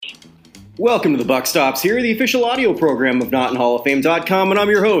Welcome to the Buck Stops here, the official audio program of NotInHallOfFame.com, and I'm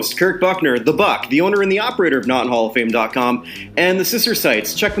your host, Kirk Buckner, the Buck, the owner and the operator of NotInHallOfFame.com, and the sister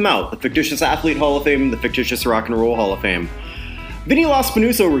sites. Check them out, the Fictitious Athlete Hall of Fame, the Fictitious Rock and Roll Hall of Fame. Vinny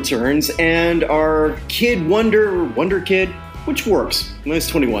Lospinuso returns, and our kid Wonder Kid, which works. He's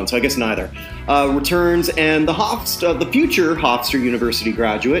 21, so I guess neither. Returns, and the future Hofstra University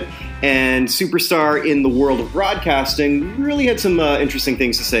graduate and superstar in the world of broadcasting really had some interesting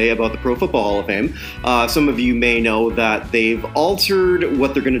things to say about the Pro Football Hall of Fame. Some of you may know that they've altered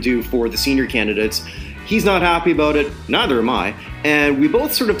what they're going to do for the senior candidates. He's not happy about it, neither am I, and we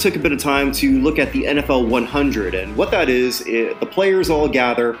both sort of took a bit of time to look at the NFL 100, and what that is, the players all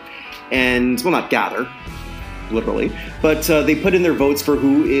gather, and, well, not gather, literally, but they put in their votes for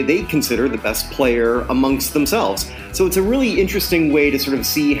who they consider the best player amongst themselves. So it's a really interesting way to sort of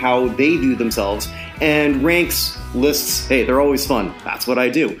see how they view themselves, and ranks, lists, hey, they're always fun. That's what I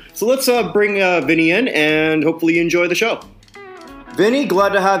do. So let's bring Vinny in, and hopefully you enjoy the show. Vinny,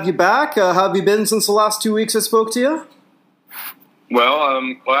 glad to have you back. How have you been since the last 2 weeks I spoke to you? Well,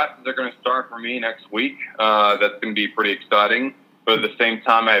 classes are going to start for me next week. That's going to be pretty exciting. But at the same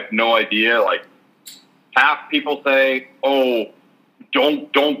time, I have no idea. Like, half people say, "Oh,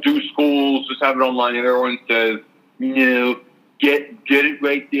 don't do schools, just have it online." The other one says, "No, get it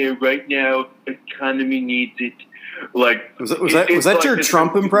right there, right now. Economy needs it." Like, was that your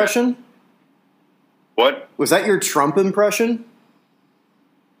Trump impression? What? Was that your Trump impression?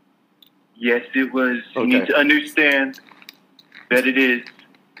 Yes, it was. Okay. You need to understand that it is.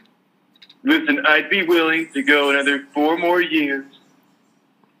 Listen, I'd be willing to go another 4 more years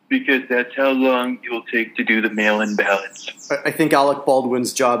because that's how long it will take to do the mail-in ballots. I think Alec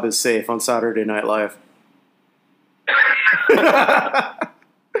Baldwin's job is safe on Saturday Night Live.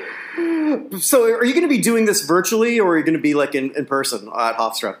 So are you going to be doing this virtually, or are you going to be like in person at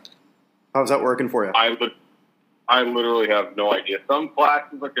Hofstra? How's that working for you? I literally have no idea. Some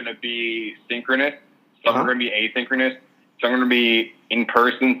classes are going to be synchronous. Some are going to be asynchronous. Some are going to be in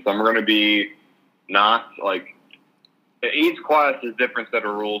person. Some are going to be not. Like, each class is a different set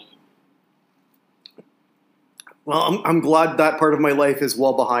of rules. Well, I'm glad that part of my life is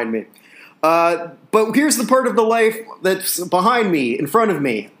well behind me. But here's the part of the life that's behind me, in front of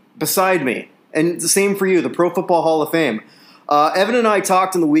me, beside me. And the same for you, the Pro Football Hall of Fame. Evan and I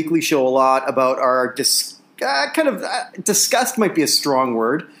talked in the weekly show a lot about our disgust might be a strong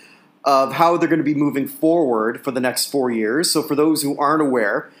word, of how they're going to be moving forward for the next 4 years. So for those who aren't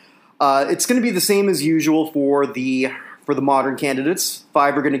aware, it's going to be the same as usual for the modern candidates.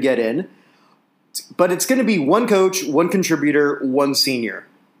 5 are going to get in. But it's going to be 1 coach, 1 contributor, 1 senior.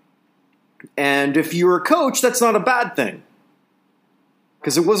 And if you're a coach, that's not a bad thing.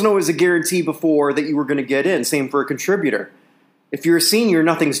 Because it wasn't always a guarantee before that you were going to get in. Same for a contributor. If you're a senior,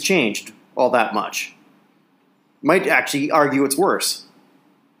 nothing's changed all that much. Might actually argue it's worse.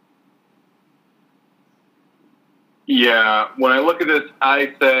 Yeah, when I look at this,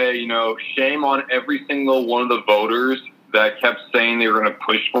 I say, shame on every single one of the voters that kept saying they were going to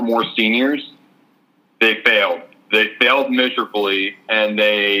push for more seniors. They failed. They failed miserably, and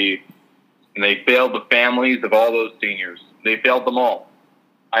they failed the families of all those seniors. They failed them all.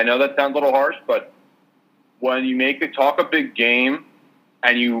 I know that sounds a little harsh, but when you talk a big game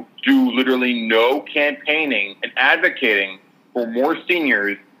and you do literally no campaigning and advocating for more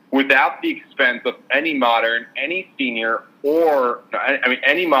seniors without the expense of any modern, any senior,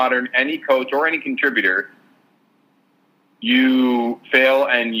 any modern, any coach, or any contributor, you fail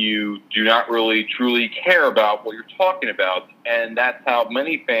and you do not really truly care about what you're talking about. And that's how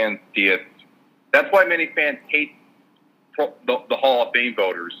many fans see it. That's why many fans hate the Hall of Fame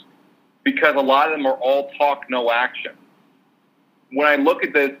voters, because a lot of them are all talk, no action. When I look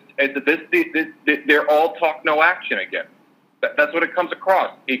at this, they're all talk, no action again. That's what it comes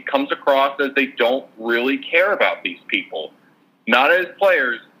across. It comes across as they don't really care about these people. Not as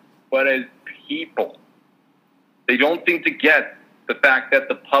players, but as people. They don't seem to get the fact that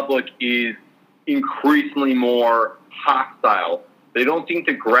the public is increasingly more hostile. They don't seem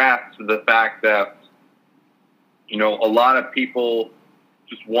to grasp the fact that, a lot of people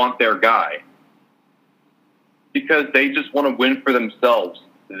just want their guy. Because they just want to win for themselves.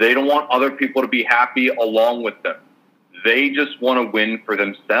 They don't want other people to be happy along with them. They just want to win for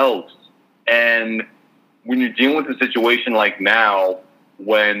themselves. And when you're dealing with a situation like now,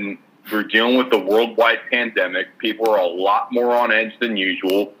 when we're dealing with a worldwide pandemic, people are a lot more on edge than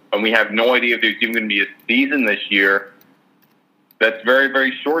usual, and we have no idea if there's even going to be a season this year. That's very,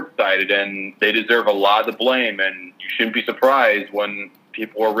 very short-sighted, and they deserve a lot of the blame, and you shouldn't be surprised when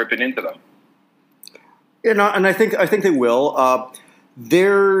people are ripping into them. Yeah, and I think they will.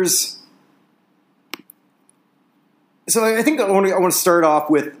 There's So I think I want to start off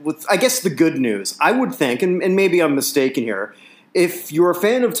with I guess the good news. I would think, and maybe I'm mistaken here, if you're a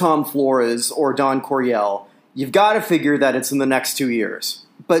fan of Tom Flores or Don Coryell, you've got to figure that it's in the next 2 years.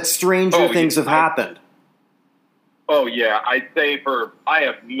 But stranger things have happened. Oh, yeah. I'd say I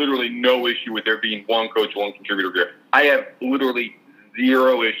have literally no issue with there being one coach, one contributor here. I have literally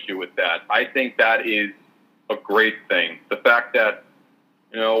zero issue with that. I think that is a great thing. The fact that,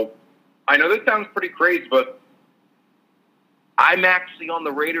 I know this sounds pretty crazy, but I'm actually on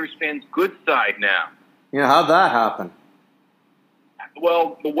the Raiders fans' good side now. Yeah, how'd that happen?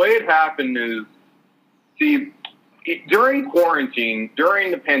 Well, the way it happened is, during quarantine,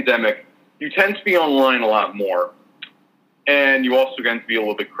 during the pandemic, you tend to be online a lot more. And you also tend to be a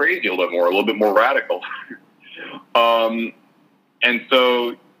little bit crazy, a little bit more radical. And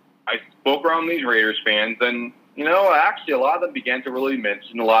so I spoke around these Raiders fans, and, actually a lot of them began to really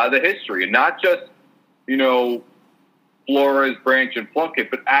mention a lot of the history. And not just, Flores, Branch, and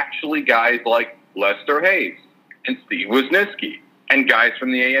Plunkett, but actually guys like Lester Hayes and Steve Wisniewski and guys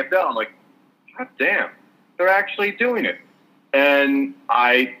from the AFL. I'm like, God damn, they're actually doing it. And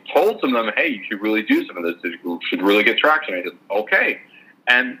I told some of them, hey, you should really do some of this. You should really get traction. I said, okay.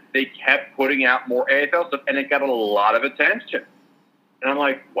 And they kept putting out more AFL stuff, and it got a lot of attention. And I'm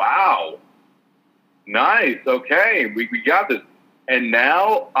like, wow, nice, okay, we got this. And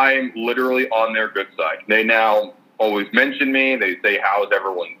now I'm literally on their good side. They now always mention me. They say, how's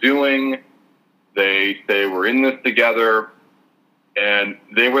everyone doing? They say we're in this together. And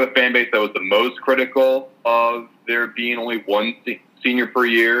they were the fan base that was the most critical of there being only one senior per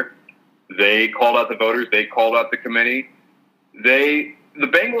year. They called out the voters. They called out the committee. The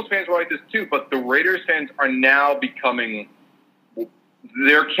Bengals fans were like this too, but the Raiders fans are now becoming,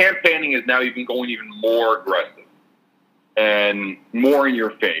 their campaigning is now even going even more aggressive and more in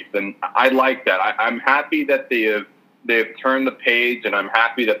your face. And I like that. I'm happy that they have turned the page, and I'm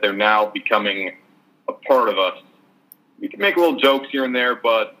happy that they're now becoming a part of us. We can make little jokes here and there,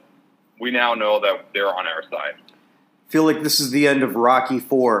 but we now know that they're on our side. I feel like this is the end of Rocky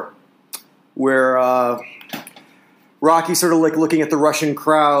IV, where Rocky's sort of like looking at the Russian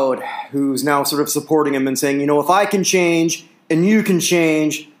crowd, who's now sort of supporting him and saying, if I can change and you can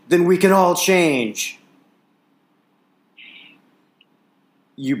change, then we can all change.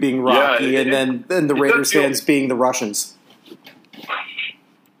 You being Rocky, and then the Raiders fans being the Russians.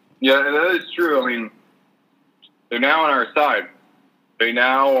 Yeah, that is true. I mean, they're now on our side. They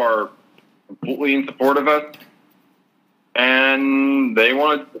now are completely in support of us, and they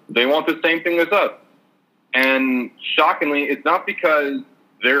want the same thing as us. And shockingly, it's not because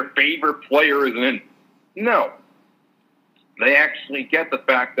their favorite player is in. No. They actually get the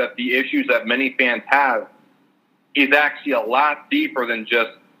fact that the issues that many fans have is actually a lot deeper than just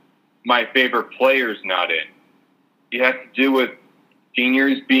my favorite player's not in. It has to do with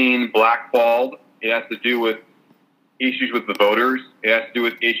seniors being blackballed. It has to do with issues with the voters. It has to do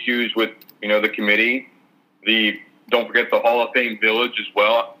with issues with, the committee. Don't forget the Hall of Fame Village as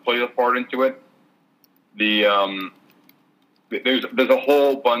well plays a part into it. There's a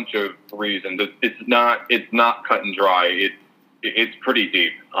whole bunch of reasons. It's not cut and dry. It's pretty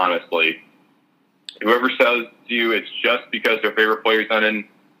deep, honestly. Whoever says to you it's just because their favorite player's not in,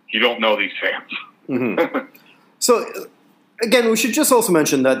 you don't know these fans. Mm-hmm. So, again, we should just also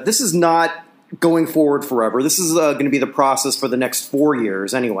mention that this is not going forward forever. This is going to be the process for the next 4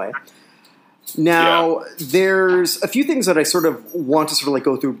 years anyway. Now, There's a few things that I sort of want to sort of like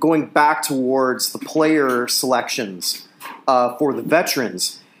go through, going back towards the player selections for the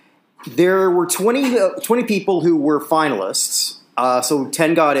veterans. There were 20 people who were finalists, so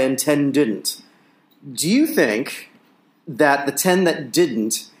 10 got in, 10 didn't. Do you think that the 10 that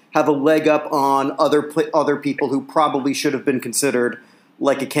didn't have a leg up on other people who probably should have been considered,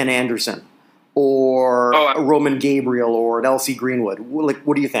 like a Ken Anderson or a Roman Gabriel or an L.C. Greenwood?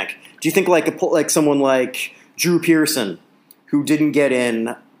 What do you think? Do you think like someone like Drew Pearson, who didn't get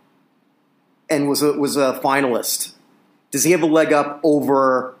in and was a finalist, does he have a leg up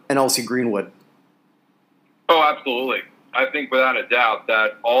over an L.C. Greenwood? Oh, absolutely. I think without a doubt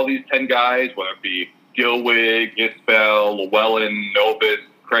that all these 10 guys, whether it be Gilwig, Isbell, Llewellyn, Novus,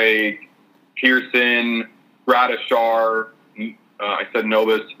 Craig, Pearson, Gradishar, I said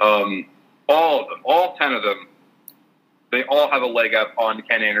Novus, all of them, all 10 of them, they all have a leg up on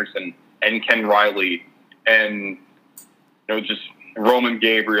Ken Anderson and Ken Riley and just Roman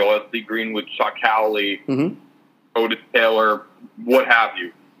Gabriel, S.D. Greenwood, Chuck Howley, Otis Taylor, what have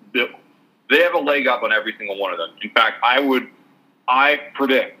you. They have a leg up on every single one of them. In fact, I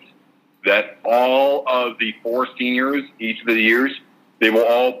predict that all of the 4 seniors each of the years, they will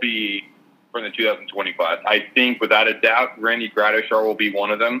all be for the 2025. I think, without a doubt, Randy Gradishar will be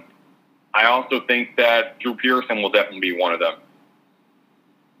one of them. I also think that Drew Pearson will definitely be one of them.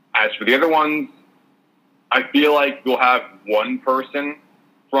 As for the other ones, I feel like we'll have one person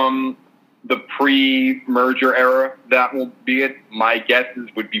from the pre-merger era that will be it. My guesses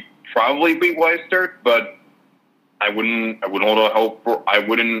would be probably be Weistert, but I wouldn't hold a hope for. I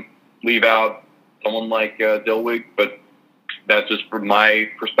wouldn't leave out someone like Dilweg, but that's just from my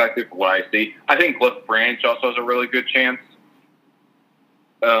perspective, what I see. I think Cliff Branch also has a really good chance.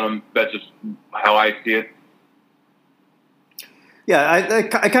 That's just how I see it. Yeah,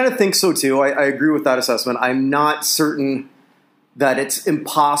 I kind of think so too. I agree with that assessment. I'm not certain that it's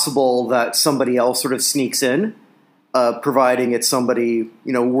impossible that somebody else sort of sneaks in, providing it's somebody,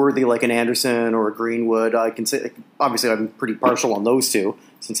 worthy like an Anderson or a Greenwood. I can say, obviously, I'm pretty partial on those two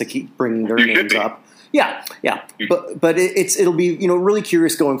since I keep bringing their names up. Yeah, but it'll be really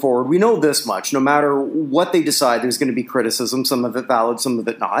curious going forward. We know this much: no matter what they decide, there's going to be criticism. Some of it valid, some of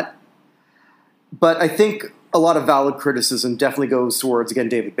it not. But I think a lot of valid criticism definitely goes towards, again,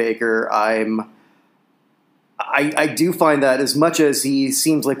 David Baker. I do find that as much as he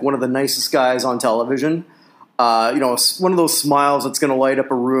seems like one of the nicest guys on television, one of those smiles that's going to light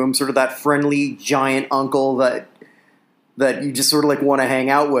up a room, sort of that friendly giant uncle that you just sort of like want to hang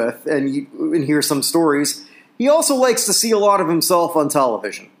out with and hear some stories. He also likes to see a lot of himself on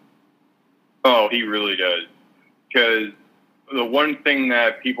television. Oh, he really does. Because the one thing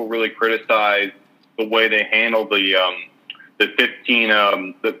that people really criticize the way they handle the 15,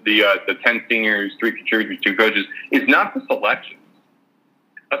 the 10 seniors, 3 contributors, 2 coaches, is not the selections,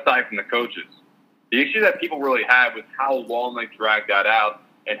 aside from the coaches. The issue that people really have was how long they dragged that out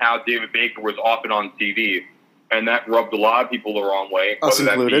and how David Baker was often on TV. And that rubbed a lot of people the wrong way, whether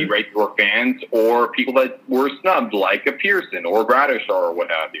that be regular fans or people that were snubbed, like a Pearson or Gradishar or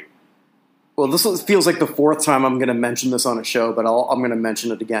what have you. Well, this feels like the 4th time I'm going to mention this on a show, but I'm going to mention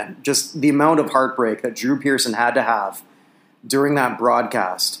it again. Just the amount of heartbreak that Drew Pearson had to have during that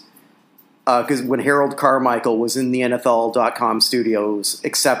broadcast, because when Harold Carmichael was in the NFL.com studios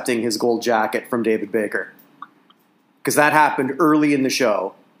accepting his gold jacket from David Baker, because that happened early in the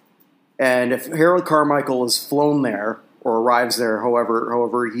show. And if Harold Carmichael is flown there or arrives there,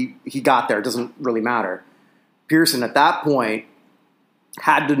 however he got there, it doesn't really matter. Pearson at that point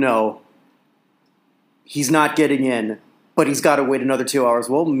had to know he's not getting in, but he's got to wait another 2 hours.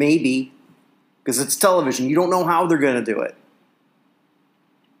 Well, maybe, because it's television. You don't know how they're going to do it.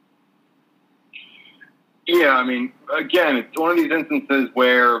 Yeah, I mean, again, it's one of these instances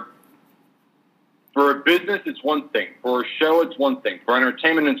where for a business, it's one thing. For a show, it's one thing. For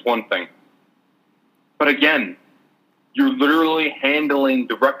entertainment, it's one thing. But again, you're literally handling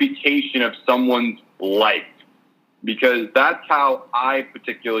the reputation of someone's life, because that's how I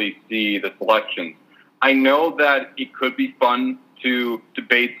particularly see the selections. I know that it could be fun to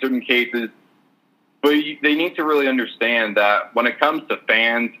debate certain cases, but they need to really understand that when it comes to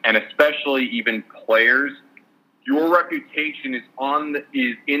fans and especially even players, your reputation is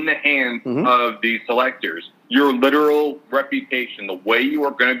in the hands of these selectors. Your literal reputation, the way you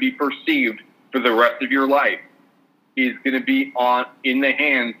are going to be perceived for the rest of your life, is going to be in the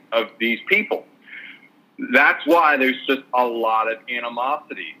hands of these people. That's why there's just a lot of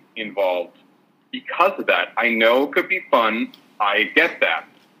animosity involved because of that. I know it could be fun. I get that.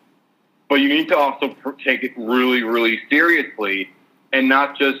 But you need to also take it really, really seriously and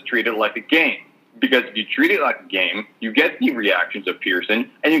not just treat it like a game. Because if you treat it like a game, you get the reactions of Pearson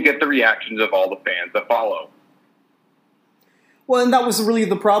and you get the reactions of all the fans that follow. Well, and that was really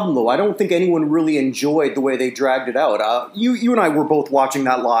the problem, though. I don't think anyone really enjoyed the way they dragged it out. You and I were both watching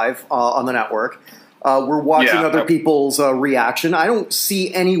that live on the network. We're watching other people's reaction. I don't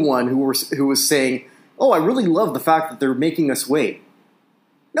see anyone who was saying, "Oh, I really love the fact that they're making us wait."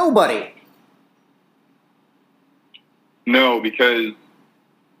 Nobody. No, because,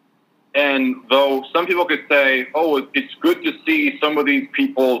 and though some people could say, "Oh, it's good to see some of these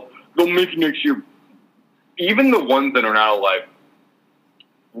people go make it next year," even the ones that are not alive.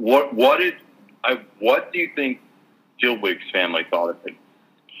 What do you think Dilwig's family thought of it?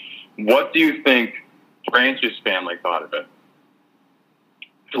 What do you think Branch's family thought of it?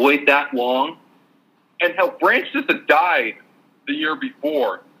 To wait that long? And hell, Branch just had died the year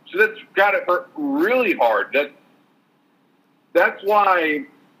before. So that's got to hurt really hard. That's why,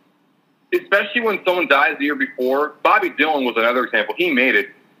 especially when someone dies the year before, Bobby Dillon was another example. He made it.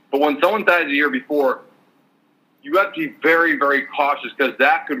 But when someone dies the year before, you have to be very, very cautious because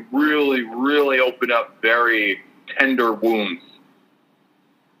that could really, really open up very tender wounds.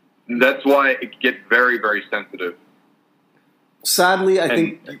 That's why it gets very, very sensitive. Sadly, I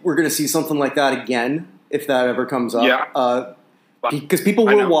think we're going to see something like that again if that ever comes up. Yeah. Because people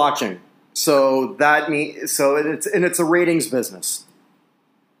were watching, so it's a ratings business.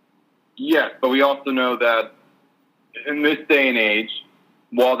 Yes, but we also know that in this day and age,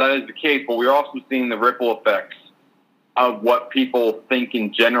 while that is the case, but we're also seeing the ripple effects of what people think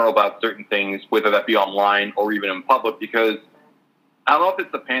in general about certain things, whether that be online or even in public, because I don't know if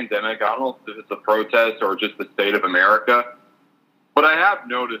it's the pandemic, I don't know if it's a protest or just the state of America, but I have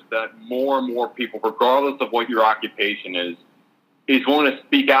noticed that more and more people, regardless of what your occupation is willing to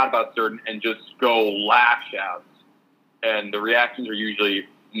speak out about certain and just go lash out. And the reactions are usually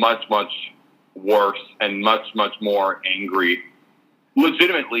much, much worse and much, much more angry.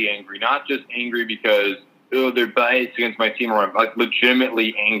 Legitimately angry, not just angry because they're biased against my team, or like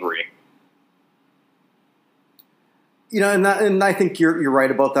legitimately angry. And I think you're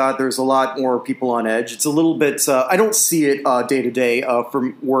right about that. There's a lot more people on edge. It's a little bit. I don't see it day to day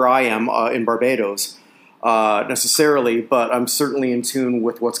from where I am in Barbados necessarily, but I'm certainly in tune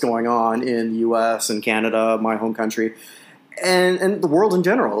with what's going on in the U.S. and Canada, my home country, and the world in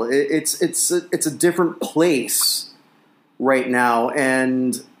general. It's a different place right now,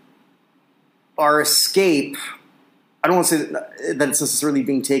 and our escape, I don't want to say that it's necessarily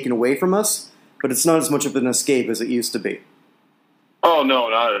being taken away from us, but it's not as much of an escape as it used to be. Oh, no,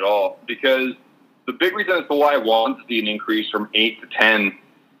 not at all. Because the big reason as to why I want to see an increase from 8 to 10,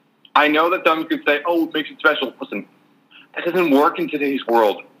 I know that some could say, oh, it makes it special. Listen, that doesn't work in today's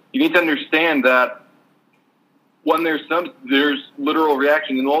world. You need to understand that when there's literal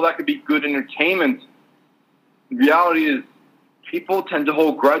reaction, and all that could be good entertainment, the reality is people tend to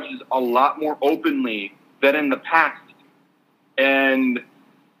hold grudges a lot more openly than in the past. And,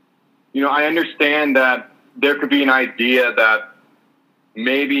 I understand that there could be an idea that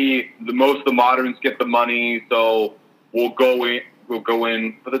maybe most of the moderns get the money, so we'll go in.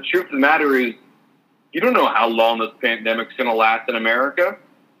 But the truth of the matter is, you don't know how long this pandemic's going to last in America.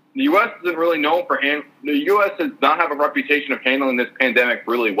 The U.S. isn't really known for the U.S. does not have a reputation of handling this pandemic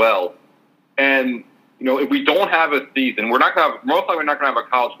really well. And, if we don't have a season, most likely we're not going to have a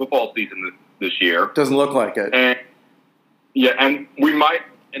college football season this year. Doesn't look like it. And we might,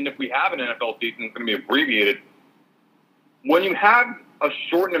 and if we have an NFL season, it's going to be abbreviated. When you have a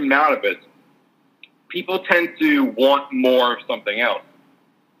shortened amount of it, people tend to want more of something else.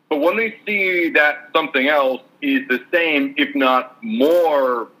 But when they see that something else is the same, if not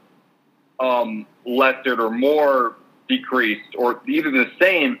more lessered or more decreased, or either the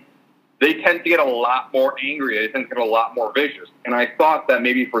same, they tend to get a lot more angry. They tend to get a lot more vicious. And I thought that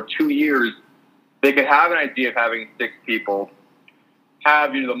maybe for 2 years, they could have an idea of having 6 people,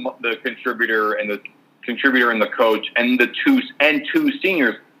 have the contributor and the coach and two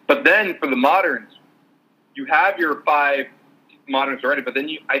seniors. But then for the moderns, you have your 5 moderns already. But then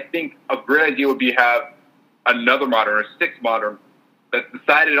I think a great idea would be have another modern or 6 modern that's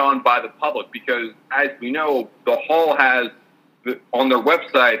decided on by the public, because as we know, the Hall has on their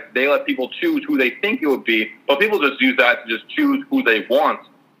website, they let people choose who they think it would be, but people just use that to just choose who they want.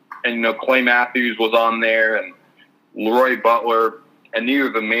 And, Clay Matthews was on there and Leroy Butler, and neither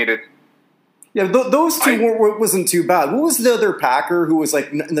of them made it. Yeah, those two wasn't too bad. What was the other Packer who was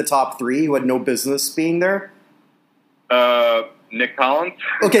like in the top 3 who had no business being there? Nick Collins.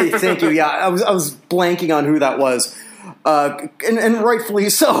 Okay, thank you. Yeah, I was blanking on who that was, and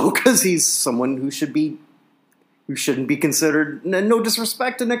rightfully so, because he's someone who shouldn't be considered. No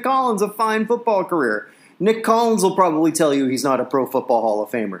disrespect to Nick Collins, a fine football career. Nick Collins will probably tell you he's not a Pro Football Hall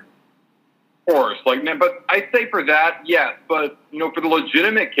of Famer. Of course, but I'd say for that, yes. But for the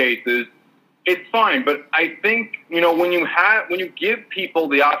legitimate cases, it's fine. But I think when you give people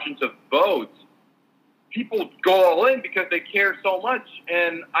the option to vote, people go all in because they care so much.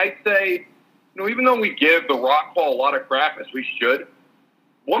 And I say, even though we give the Rock Hall a lot of crap, as we should,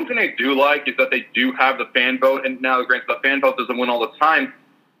 one thing I do like is that they do have the fan vote. And now, granted, the fan vote doesn't win all the time,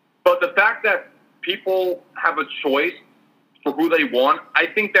 but the fact that people have a choice for who they want, I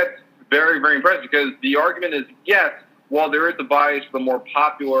think that's very, very impressive, because the argument is, yes, while there is a bias for the more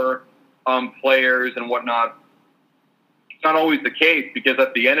popular players and whatnot, it's not always the case, because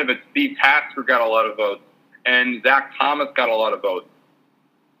at the end of it, Steve Tasker got a lot of votes, and Zach Thomas got a lot of votes,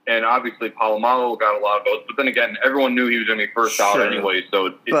 and obviously Palomalo got a lot of votes, but then again, everyone knew he was going to be first out anyway, so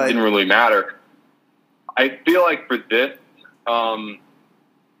it didn't really matter. I feel like for this, I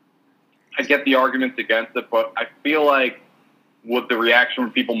get the arguments against it, but I feel like with the reaction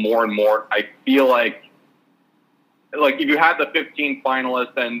from people more and more, I feel like if you have the 15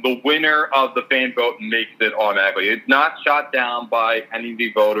 finalists and the winner of the fan vote makes it automatically. It's not shot down by any of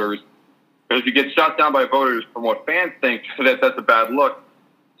the voters. Because you get shot down by voters from what fans think that's a bad look.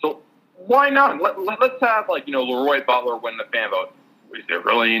 So why not? Let's have, like, Leroy Butler win the fan vote. Is there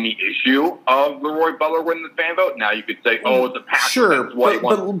really any issue of Leroy Butler winning the fan vote? Now you could say, oh, it's a Packer. Sure,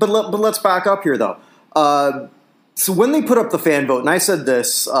 but let's back up here, though. So when they put up the fan vote, and I said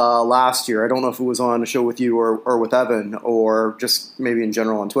this last year, I don't know if it was on a show with you or with Evan or just maybe in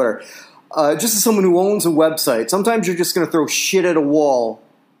general on Twitter, just as someone who owns a website, sometimes you're just going to throw shit at a wall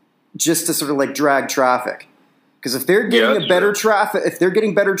just to sort of like drag traffic. Because if they're getting better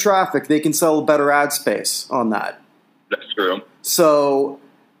traffic, they can sell better ad space on that. That's true. So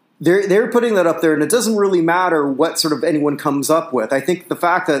they're putting that up there, and it doesn't really matter what sort of anyone comes up with. I think the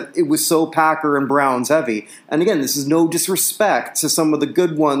fact that it was so Packer and Browns heavy, and again, this is no disrespect to some of the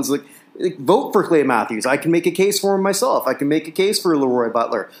good ones, like vote for Clay Matthews. I can make a case for him myself. I can make a case for Leroy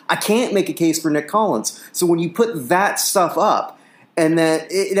Butler. I can't make a case for Nick Collins. So when you put that stuff up, and that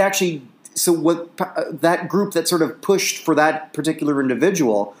it actually, so what that group that sort of pushed for that particular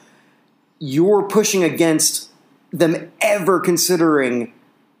individual, you're pushing against them ever considering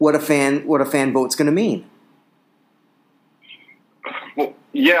what a fan vote's going to mean. Well,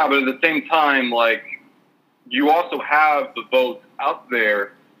 yeah, but at the same time, like, you also have the votes out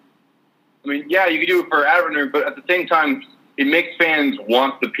there. I mean, yeah, you can do it for advertising, but at the same time, it makes fans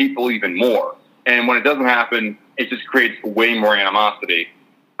want the people even more. And when it doesn't happen, it just creates way more animosity.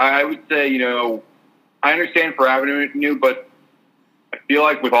 I would say, I understand for avenue, but I feel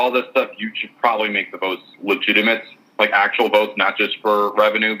like with all this stuff, you should probably make the votes legitimate, like actual votes, not just for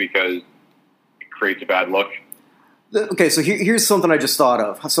revenue, because it creates a bad look. Okay, so here's something I just thought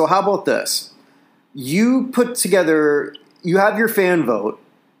of. So how about this? You have your fan vote,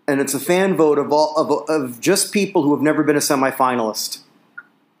 and it's a fan vote of just people who have never been a semifinalist.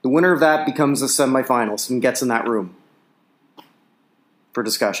 The winner of that becomes a semifinalist and gets in that room for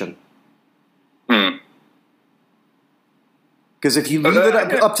discussion. Because if you leave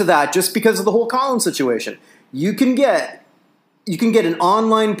it up to that, just because of the whole Collins situation, you can get an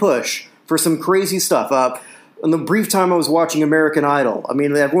online push for some crazy stuff. In the brief time I was watching American Idol, I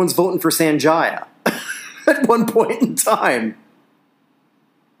mean, everyone's voting for Sanjaya at one point in time.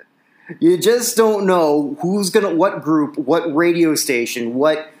 You just don't know what group, what radio station,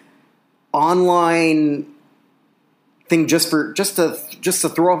 what online thing just to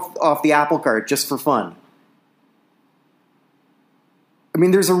throw off the apple cart just for fun. I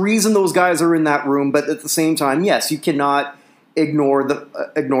mean, there's a reason those guys are in that room, but at the same time, yes, you cannot ignore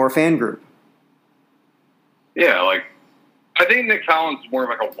a fan group. Yeah, like, I think Nick Collins is more of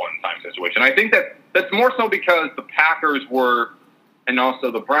like a one-time situation. I think that's more so because the Packers were, and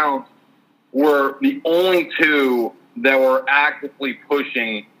also the Browns, were the only two that were actively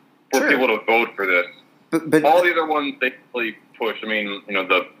pushing for people to vote for this. But all the other ones, they really push. I mean, none of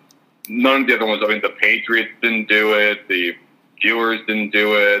the other ones. I mean, the Patriots didn't do it. The Steelers didn't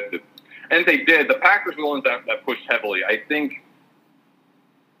do it. And if they did, the Packers were the ones that pushed heavily. I think,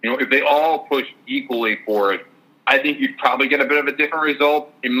 if they all pushed equally for it, I think you'd probably get a bit of a different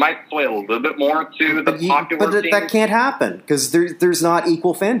result. It might sway a little bit more to the popular team. That can't happen because there's not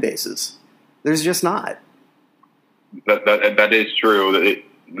equal fan bases. There's just not. That is true.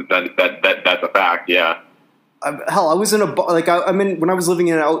 That's a fact. Yeah. Hell, I was in when I was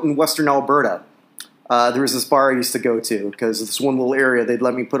living out in Western Alberta. There was this bar I used to go to because this one little area they'd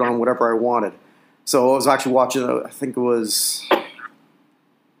let me put on whatever I wanted. So I was actually watching. I think it was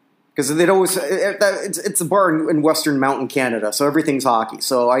because they'd always it's a bar in Western Mountain Canada, so everything's hockey.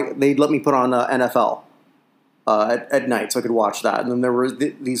 So they'd let me put on NFL at night, so I could watch that. And then there were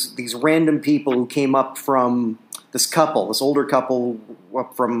these random people who came up from this older couple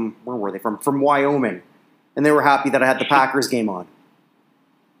up from where were they from? From Wyoming, and they were happy that I had the Packers game on.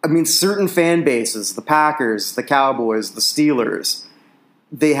 I mean, certain fan bases, the Packers, the Cowboys, the Steelers,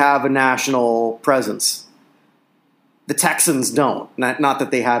 they have a national presence. The Texans don't. Not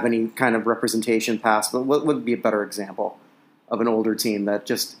that they have any kind of representation past, but what would be a better example of an older team that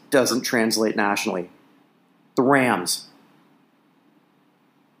just doesn't translate nationally? The Rams.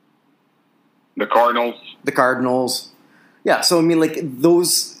 The Cardinals. Yeah, so I mean, like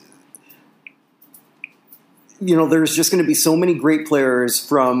those... there's just going to be so many great players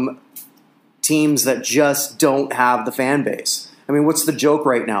from teams that just don't have the fan base. I mean, what's the joke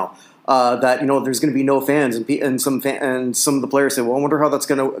right now? That there's going to be no fans, and some of the players say, "Well, I wonder how that's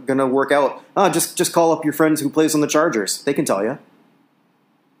going to work out." Just call up your friends who plays on the Chargers; they can tell you.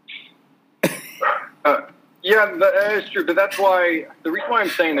 Yeah, that is true, but that's why the reason why I'm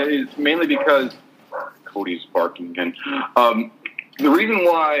saying that is mainly because Cody's barking again. The reason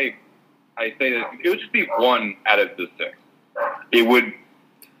why I say that it would just be one out of the six. It would.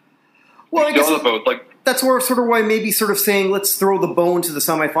 Well, I guess the votes. Like, that's why maybe sort of saying let's throw the bone to the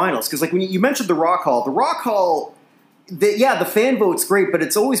semifinals, because like when you mentioned the Rock Hall, the fan vote's great, but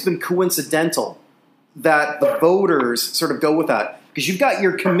it's always been coincidental that the voters sort of go with that, because you've got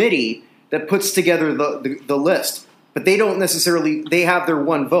your committee that puts together the list, but they don't necessarily, they have their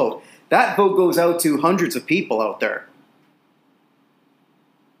one vote. That vote goes out to hundreds of people out there.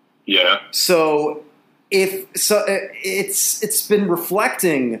 Yeah. So it's been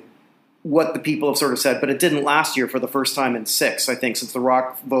reflecting what the people have sort of said, but it didn't last year for the first time in 6, I think, since the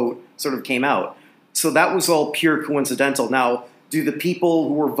Rock vote sort of came out. So that was all pure coincidental. Now, do the people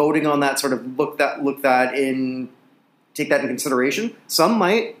who were voting on that sort of take that in consideration? Some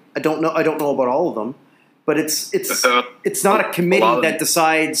might. I don't know about all of them, but it's not a committee that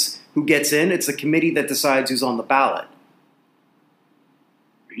decides who gets in. It's a committee that decides who's on the ballot.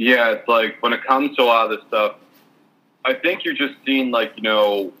 Yeah, it's like when it comes to a lot of this stuff, I think you're just seeing, like,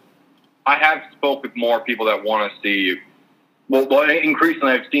 I have spoke with more people that want to see. Well,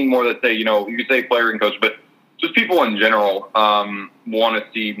 increasingly, I've seen more that say, you could say player and coach, but just people in general want to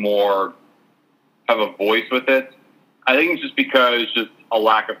see more, have a voice with it. I think it's just because just a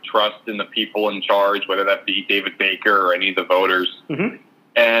lack of trust in the people in charge, whether that be David Baker or any of the voters. Mm-hmm.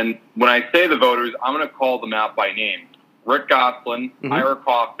 And when I say the voters, I'm going to call them out by name. Rick Gosselin, mm-hmm. Ira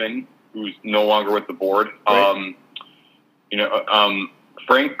Kaufman, who's no longer with the board, right.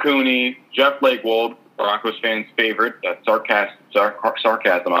 Frank Cooney, Jeff Lakewold, Broncos fans' favorite. That's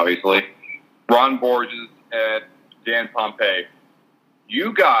sarcasm, obviously. Ron Borges and Dan Pompei.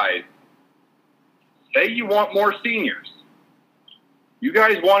 You guys say you want more seniors. You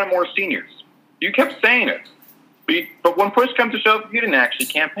guys wanted more seniors. You kept saying it. But when push comes to shove, you didn't actually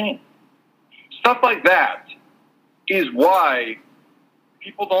campaign. Stuff like that is why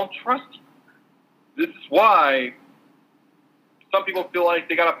people don't trust you. This is why some people feel like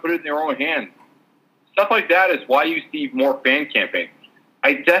they got to put it in their own hands. Stuff like that is why you see more fan campaigns.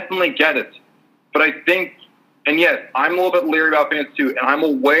 I definitely get it. But I think, and yes, I'm a little bit leery about fans too, and I'm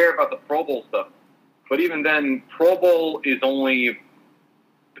aware about the Pro Bowl stuff. But even then, Pro Bowl is only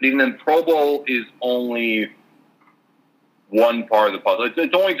one part of the puzzle.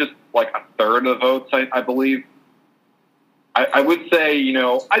 It's only just like a third of the votes, I believe. I would say,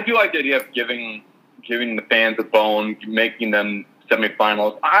 I do like the idea of giving the fans a bone, making them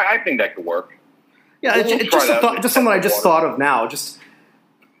semifinals. I think that could work. Yeah, just something I just thought of now. Just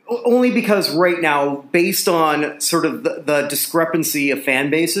only because right now, based on sort of the discrepancy of fan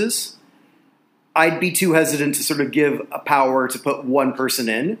bases, I'd be too hesitant to sort of give a power to put one person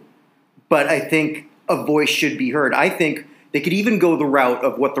in. But I think a voice should be heard. I think they could even go the route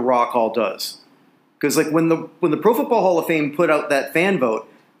of what the Rock Hall does. Because like when the Pro Football Hall of Fame put out that fan vote,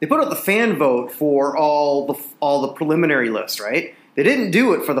 they put out the fan vote for all the preliminary list, right? They didn't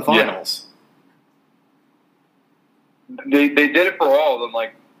do it for the finals. Yeah. They did it for all of them.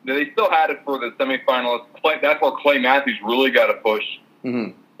 Like they still had it for the semifinalists. That's where Clay Matthews really got a push.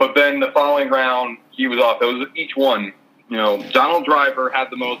 Mm-hmm. But then the following round, he was off. It was each one. Donald Driver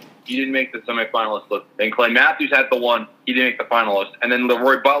had the most. He didn't make the semifinalist list. Then Clay Matthews had the one. He didn't make the finalist. And then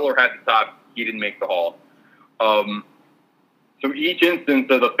Leroy Butler had the top. He didn't make the Hall. So each instance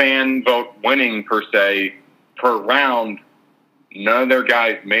of the fan vote winning, per se, per round, none of their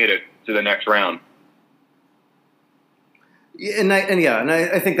guys made it to the next round. And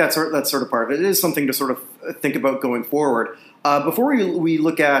I think that's sort of part of it. It is something to sort of think about going forward. Before we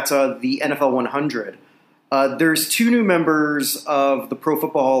look at the NFL 100, there's 2 new members of the Pro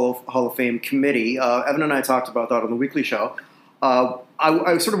Football Hall of Fame committee. Evan and I talked about that on the weekly show.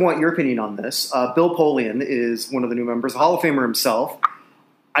 I sort of want your opinion on this. Bill Polian is one of the new members, a Hall of Famer himself.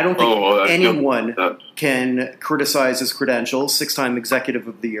 I don't think anyone can criticize his credentials, 6-time Executive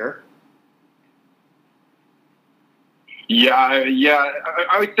of the Year. Yeah.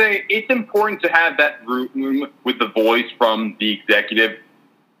 I would say it's important to have that room with the voice from the executive.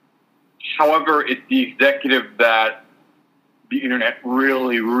 However, it's the executive that the internet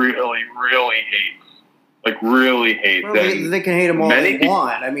really, really, really hates. Like, really hates. Well, they can hate him all they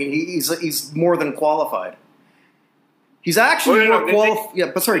want. I mean, he's more than qualified. He's actually more qualified.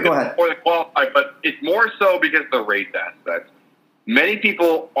 Yeah, but sorry, go ahead. More than qualified, but it's more so because of the race aspect. Many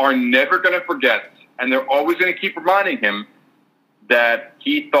people are never going to forget, and they're always going to keep reminding him that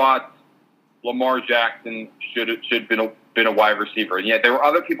he thought Lamar Jackson should have been a wide receiver. And yet there were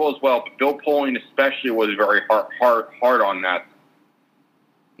other people as well, but Bill Polian especially was very hard on that.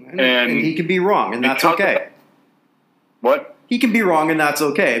 And he can be wrong, and that's okay. What? He can be wrong, and that's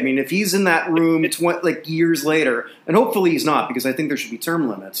okay. I mean, if he's in that room years later, and hopefully he's not, because I think there should be term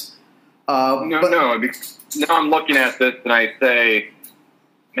limits. No. Now I'm looking at this, and I say,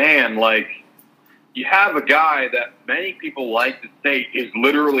 man, like, you have a guy that many people like to say is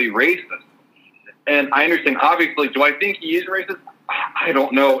literally racist. And I understand, obviously, do I think he is racist? I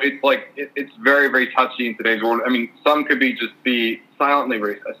don't know. It's like, it's very, very touchy in today's world. I mean, some could be silently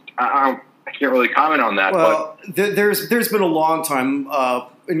racist. I can't really comment on that. Well, there's been a long time,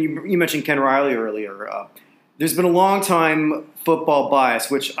 and you mentioned Ken Riley earlier. There's been a long time football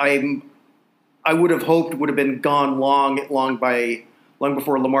bias, which I would have hoped would have been gone long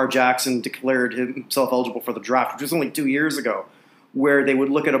before Lamar Jackson declared himself eligible for the draft, which was only 2 years ago, where they would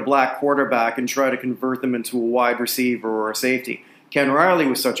look at a black quarterback and try to convert them into a wide receiver or a safety. Ken Riley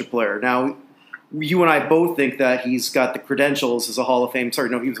was such a player. Now, you and I both think that he's got the credentials as a Hall of Fame. Sorry,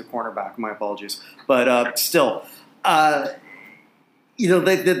 no, he was a cornerback. My apologies. But still,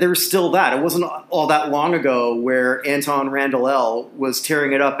 there's still that. It wasn't all that long ago where Anton Randall was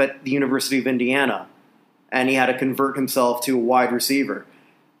tearing it up at the University of Indiana, and he had to convert himself to a wide receiver.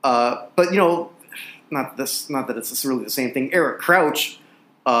 But not that it's really the same thing. Eric Crouch,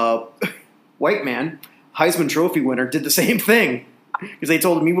 white man, Heisman Trophy winner, did the same thing because they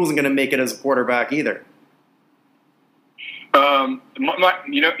told him he wasn't going to make it as a quarterback either.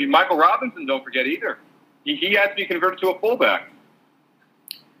 Michael Robinson, don't forget either. He had to be converted to a fullback.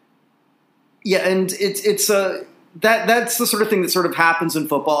 Yeah, and it's that's the sort of thing that sort of happens in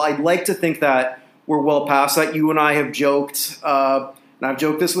football. I'd like to think that we're well past that. You and I have joked, and I've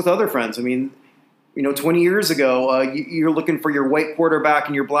joked this with other friends. I mean, 20 years ago, you're looking for your white quarterback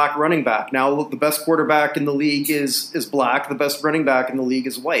and your black running back. Now, look, the best quarterback in the league is black. The best running back in the league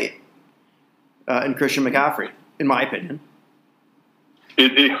is white, and Christian McCaffrey, in my opinion.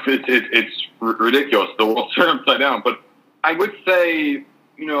 It's ridiculous. The world's turned upside down. But I would say,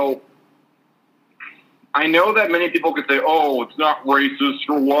 I know that many people could say, "Oh, it's not racist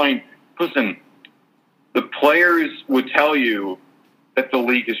or white." Listen, the players would tell you that the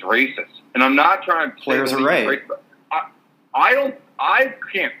league is racist, and I'm not trying to say players are right. I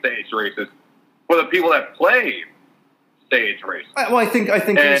can't say it's racist, but the people that play say it's racist. Well, I think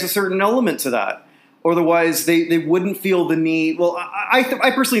there's a certain element to that. Otherwise, they wouldn't feel the need. Well,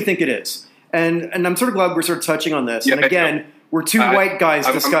 I personally think it is, and I'm sort of glad we're sort of touching on this. Yeah, and again, we're two white guys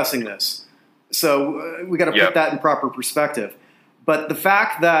discussing this, so we got to put that in proper perspective. But the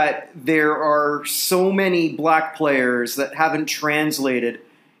fact that there are so many black players that haven't translated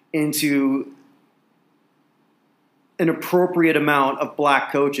into an appropriate amount of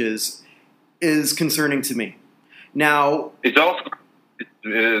black coaches is concerning to me. Now, it's also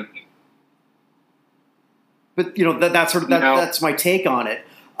but that's my take on it.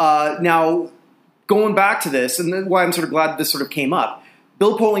 Now, going back to this, and why I'm sort of glad this sort of came up.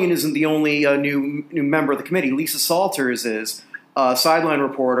 Bill Polian isn't the only new member of the committee. Lisa Salters is. Sideline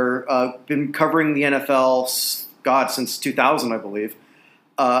reporter, been covering the NFL, since 2000, I believe.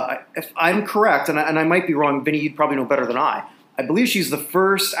 If I'm correct, and I might be wrong, Vinny, you'd probably know better than I believe she's the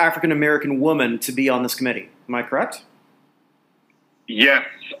first African-American woman to be on this committee. Am I correct? Yes,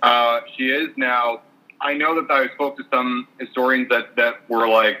 she is. Now, I know that I spoke to some historians that were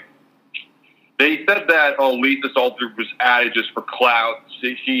like, they said that, Lisa Salters was added just for clout.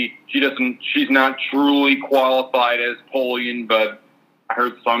 She's not truly qualified as Polian, but I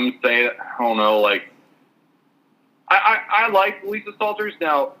heard some say that, I don't know, like, I like Lisa Salters.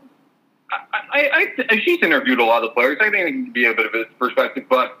 Now, she's interviewed a lot of the players. I think it can be a bit of a perspective,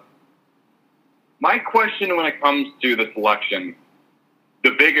 but my question when it comes to the selection,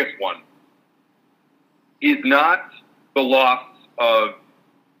 the biggest one, is not the loss of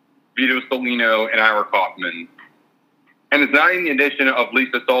Vito Solino and Ira Kaufman. And it's not even the addition of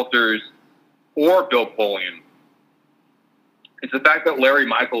Lisa Salters or Bill Polian. It's the fact that Larry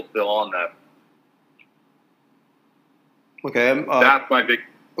Michael's still on that. Okay. That's my big...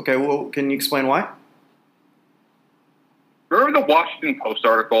 Okay, well, can you explain why? Remember the Washington Post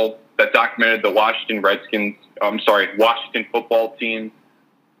article that documented the Washington Washington football team?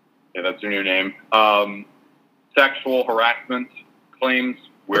 Yeah, that's their new name. Sexual harassment claims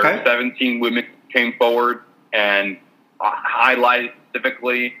where 17 women came forward and highlighted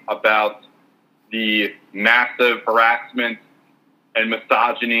specifically about the massive harassment and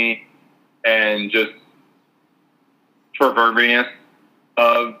misogyny and just perverseness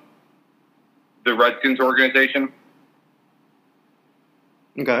of the Redskins organization.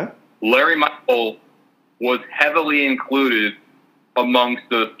 Okay. Larry Michael was heavily included amongst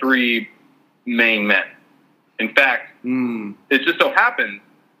the three main men. In fact, it just so happened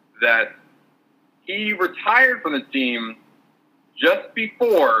that he retired from the team just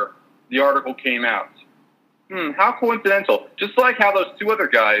before the article came out. How coincidental. Just like how those two other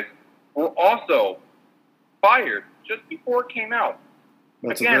guys were also fired just before it came out.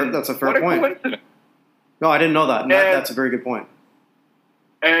 That's Again, a fair what a point. coincidence. No, I didn't know that. And that's a very good point.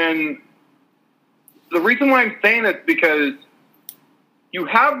 And the reason why I'm saying that is because you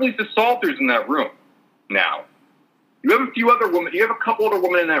have Lisa Salters in that room now. You have a few other women. You have a couple other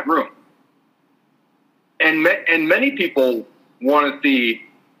women in that room. And many people want to see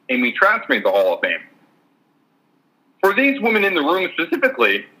Amy Trask make the Hall of Fame. For these women in the room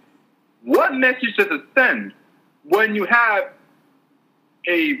specifically, what message does it send when you have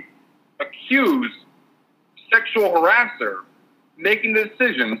a accused sexual harasser making the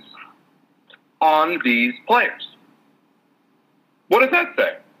decisions on these players? What does that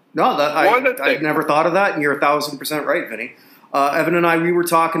say? No, I never thought of that, and you're 1,000% right, Vinny. Evan and I, we were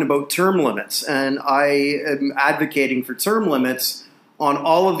talking about term limits, and I am advocating for term limits on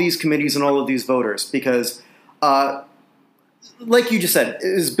all of these committees and all of these voters because, like you just said,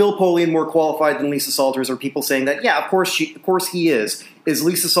 is Bill Polian more qualified than Lisa Salters? Or people saying that, yeah, of course he is. Is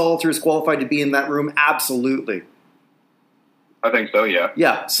Lisa Salters qualified to be in that room? Absolutely. I think so, yeah.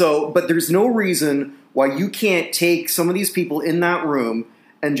 Yeah, but there's no reason why you can't take some of these people in that room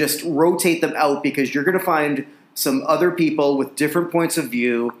and just rotate them out because you're going to find some other people with different points of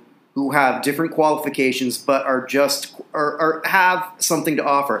view who have different qualifications but are have something to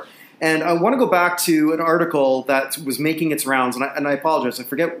offer. And I want to go back to an article that was making its rounds, and I apologize, I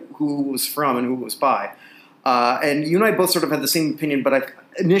forget who it was from and who it was by. And you and I both sort of had the same opinion, but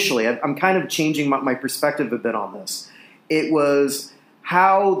I'm kind of changing my perspective a bit on this. It was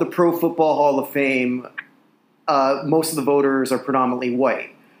how the Pro Football Hall of Fame, most of the voters are predominantly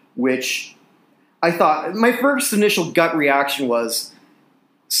white, which I thought, my first initial gut reaction was,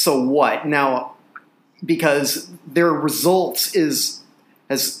 so what? Now, because their results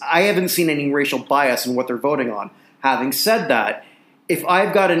I haven't seen any racial bias in what they're voting on. Having said that, if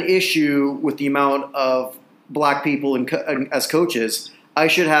I've got an issue with the amount of black people as coaches, I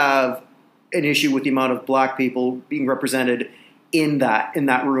should have an issue with the amount of black people being represented in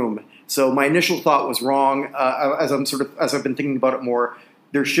that room. So my initial thought was wrong. As I've been thinking about it more,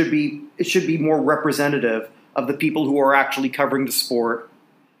 it should be more representative of the people who are actually covering the sport,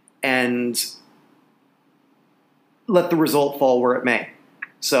 and let the result fall where it may.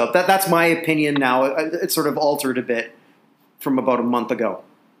 So that's my opinion now. It's sort of altered a bit from about a month ago.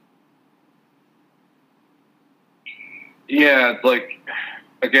 Yeah, it's like,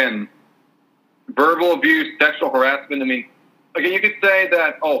 again, verbal abuse, sexual harassment. I mean, again, you could say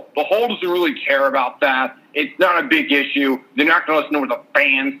that, the Hall doesn't really care about that. It's not a big issue. They're not going to listen to what the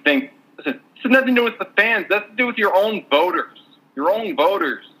fans think. Listen, this has nothing to do with the fans. That's to do with your own voters. Your own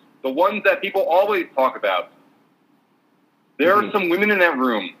voters. The ones that people always talk about. There are some women in that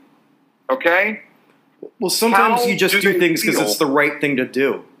room. Okay? Well, sometimes you just do things because it's the right thing to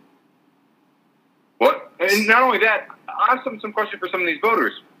do. What? And not only that, I have some question for some of these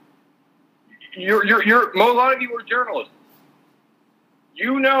voters. A lot of you are journalists.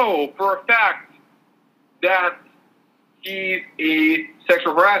 You know for a fact that he's a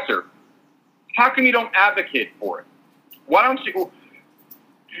sexual harasser. How come you don't advocate for it? Why don't you?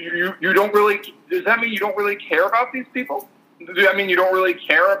 You don't really. Does that mean you don't really care about these people? Does that mean you don't really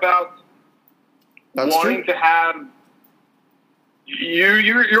care about wanting to have?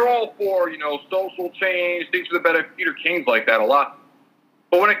 You're all for social change, things for the better. Peter King's like that a lot.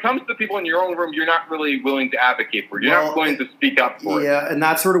 But when it comes to people in your own room, you're not really willing to advocate for it. You're not willing to speak up for it. Yeah, and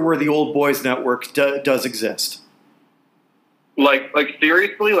that's sort of where the Old Boys Network does exist. Like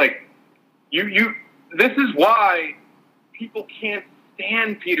seriously, you. This is why people can't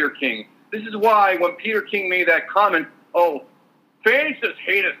stand Peter King. This is why when Peter King made that comment, fans just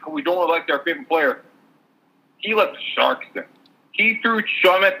hate us because we don't elect our favorite player. He let the Sharks in. He threw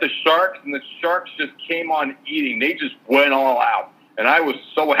chum at the Sharks, and the Sharks just came on eating. They just went all out. And I was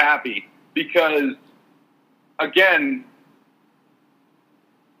so happy because, again,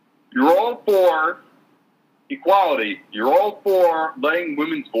 you're all for equality. You're all for letting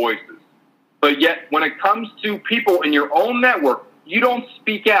women's voices. But yet, when it comes to people in your own network, you don't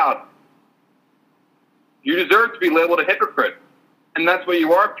speak out. You deserve to be labeled a hypocrite. And that's what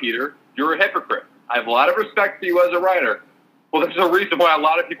you are, Peter. You're a hypocrite. I have a lot of respect for you as a writer. Well, there's a reason why a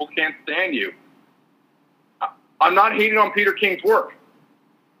lot of people can't stand you. I'm not hating on Peter King's work.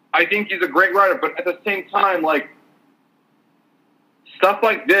 I think he's a great writer, but at the same time, stuff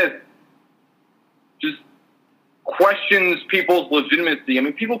like this just questions people's legitimacy. I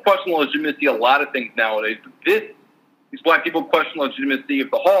mean, people question the legitimacy of a lot of things nowadays, but this is why people question the legitimacy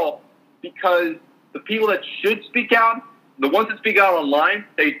of the Hall, because the people that should speak out, the ones that speak out online,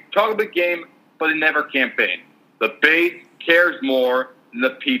 they talk a big game, but they never campaign. The base cares more than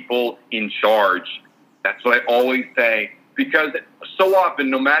the people in charge. That's what I always say. because so often,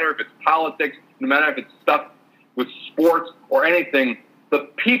 no matter if it's politics, no matter if it's stuff with sports or anything, the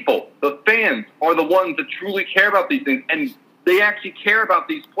people, the fans, are the ones that truly care about these things, and they actually care about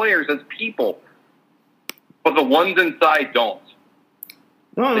these players as people. But the ones inside don't.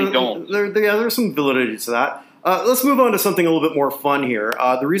 No, they don't. There's some validity to that. Let's move on to something a little bit more fun here.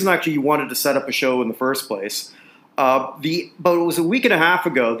 The reason actually you wanted to set up a show in the first place, but it was a week and a half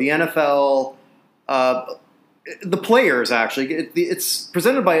ago, the NFL, the players actually, it's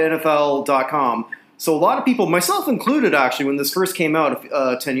presented by NFL.com. So a lot of people, myself included actually, when this first came out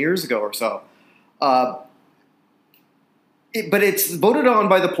 10 years ago or so, but it's voted on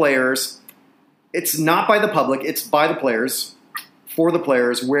by the players. It's not by the public. It's by the players, for the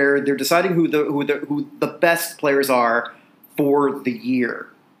players, where they're deciding who the best players are for the year.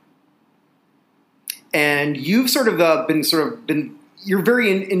 And you've been you're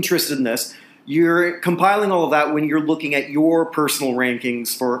very interested in this. You're compiling all of that when you're looking at your personal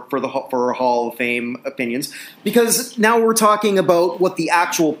rankings for Hall of Fame opinions, because now we're talking about what the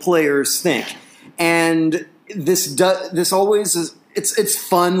actual players think, and this always is. It's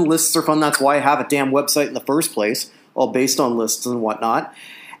fun. Lists are fun. That's why I have a damn website in the first place, all based on lists and whatnot.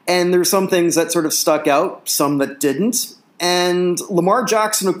 And there's some things that sort of stuck out, some that didn't. And Lamar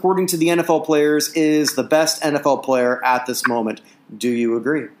Jackson, according to the NFL players, is the best NFL player at this moment. Do you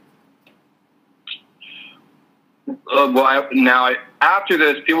agree? After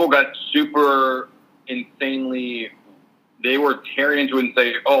this, people got super insanely. They were tearing into it and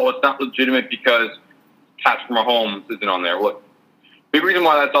saying, "Oh, it's not legitimate because Patrick Mahomes isn't on there." Look, big reason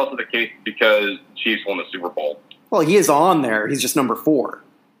why that's also the case is because the Chiefs won the Super Bowl. Well, he is on there. He's just number 4.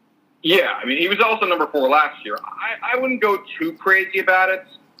 Yeah, I mean, he was also number 4 last year. I wouldn't go too crazy about it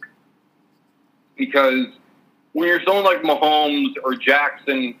because when you're someone like Mahomes or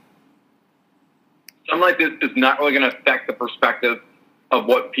Jackson, something like this is not really going to affect the perspective of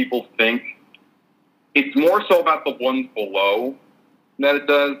what people think. It's more so about the ones below that it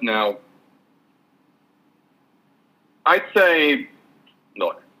does. Now, I'd say,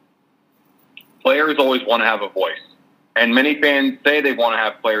 look, players always want to have a voice. And many fans say they want to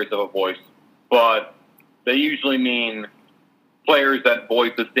have players have a voice, but they usually mean players that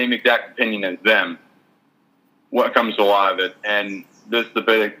voice the same exact opinion as them when it comes to a lot of it. And this is a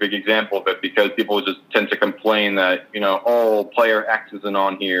big example of it because people just tend to complain that, player X isn't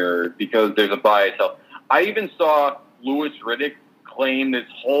on here because there's a bias. I even saw Louis Riddick claim this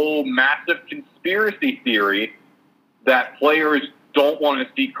whole massive conspiracy theory that players don't want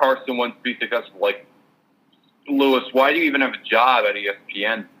to see Carson Wentz be successful. Like, Louis, why do you even have a job at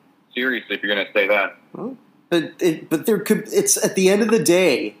ESPN? Seriously, if you're going to say that. Well, but there could. It's at the end of the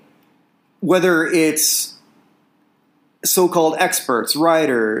day, whether it's so-called experts,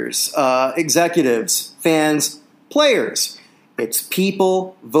 writers, executives, fans, players, it's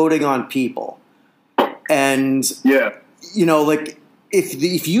people voting on people, and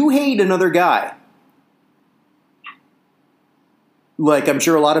if you hate another guy. Like I'm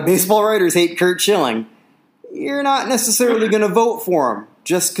sure a lot of baseball writers hate Curt Schilling, you're not necessarily going to vote for him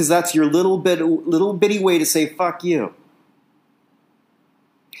just because that's your little bitty way to say fuck you.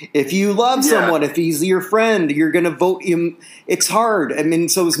 If you love someone, if he's your friend, you're going to vote him. It's hard. I mean,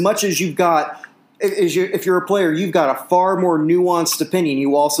 so as much as you've got, if you're a player, you've got a far more nuanced opinion.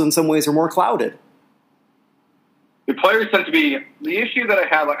 You also, in some ways, are more clouded. The players tend to be the issue that I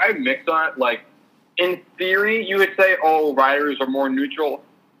have. Like I mix on it. Like in theory, you would say, "Oh, writers are more neutral."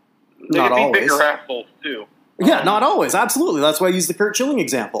 They not could be always. bigger assholes too. Yeah, not always. Absolutely. That's why I use the Curt Schilling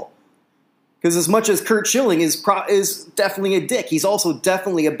example. Because as much as Curt Schilling is definitely a dick, he's also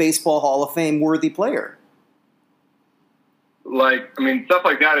definitely a Baseball Hall of Fame worthy player. Like, I mean, stuff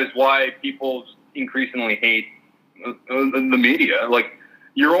like that is why people increasingly hate the media. Like,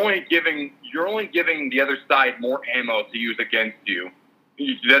 you're only giving the other side more ammo to use against you.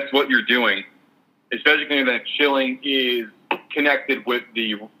 That's what you're doing. Especially considering that Schilling is connected with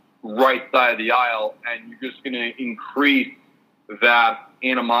the right side of the aisle, and you're just going to increase that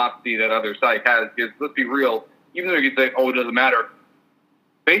animosity that other side has. Because let's be real, even though you can say, "Oh, it doesn't matter,"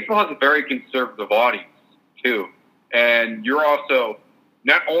 baseball has a very conservative audience too, and you're also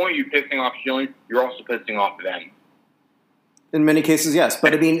not only are you pissing off Schilling, you're also pissing off them. In many cases, yes,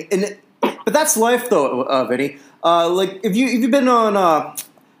 but I mean, but that's life, though, Vinny. Like, if you've been on,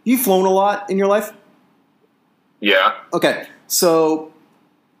 you've flown a lot in your life. Yeah. Okay, so,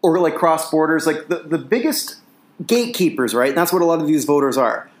 or like cross borders, like the biggest gatekeepers, right? And that's what a lot of these voters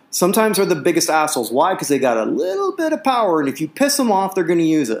are. Sometimes they're the biggest assholes. Why? Because they got a little bit of power, and if you piss them off, they're going to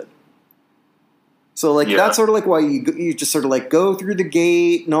use it. So, like, that's sort of like why you just sort of like go through the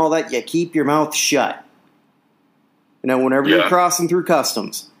gate and all that. You keep your mouth shut. Whenever you're crossing through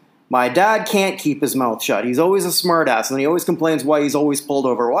customs. My dad can't keep his mouth shut. He's always a smart ass, and he always complains why he's always pulled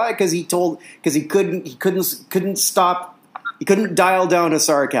over. Why? Because he couldn't stop. He couldn't dial down his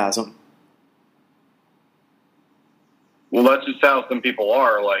sarcasm. Well, that's just how some people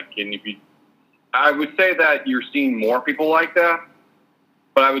are. I would say that you're seeing more people like that,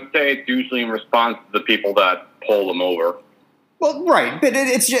 but I would say it's usually in response to the people that pull them over. Well, right, but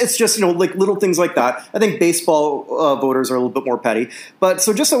it's just like little things like that. I think baseball voters are a little bit more petty. But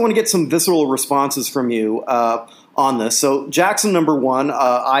so I want to get some visceral responses from you on this. So Jackson, number one,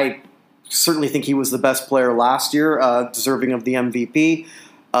 I certainly think he was the best player last year, deserving of the MVP.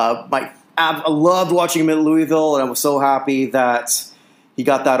 I loved watching him at Louisville, and I was so happy that he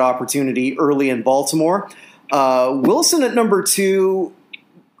got that opportunity early in Baltimore. Wilson at number two.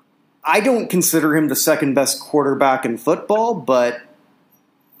 I don't consider him the second best quarterback in football, but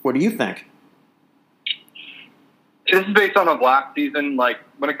what do you think? This is based on a last season.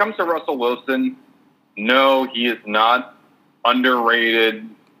 When it comes to Russell Wilson, no, he is not underrated.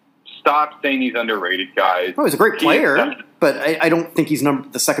 Stop saying he's underrated, guys. Oh, he's a great player, but I don't think he's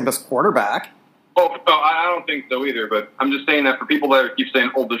the second best quarterback. Oh, no, I don't think so either, but I'm just saying that for people that keep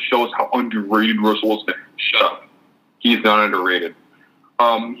saying, this shows how underrated Russell Wilson is. Shut up. He's not underrated.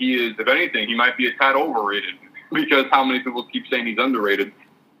 He is, if anything, he might be a tad overrated because how many people keep saying he's underrated.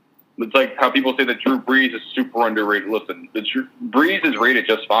 It's like how people say that Drew Brees is super underrated. Listen, Brees is rated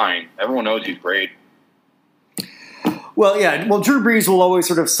just fine. Everyone knows he's great. Well, yeah. Well, Drew Brees will always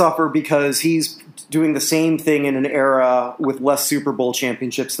sort of suffer because he's doing the same thing in an era with less Super Bowl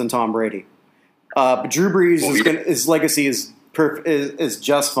championships than Tom Brady. But Drew Brees, his legacy is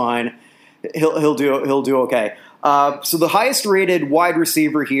just fine. He'll do okay. So the highest rated wide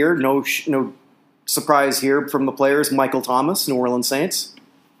receiver here, no surprise here from the players, Michael Thomas, New Orleans Saints.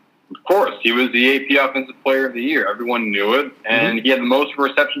 Of course, he was the AP Offensive Player of the Year. Everyone knew it, and he had the most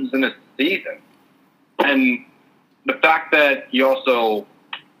receptions in a season. And the fact that he also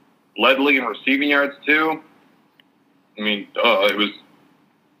led the league in receiving yards too. I mean, it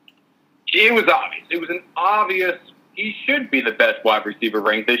was obvious. It was an obvious. He should be the best wide receiver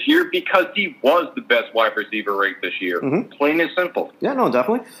ranked this year because he was the best wide receiver ranked this year. Plain and simple. Yeah, no,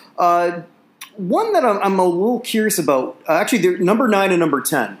 definitely. One that I'm a little curious about, actually, they're number 9 and number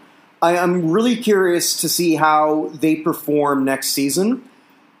 10. I'm really curious to see how they perform next season.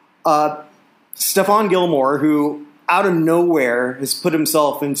 Stephon Gilmore, who out of nowhere has put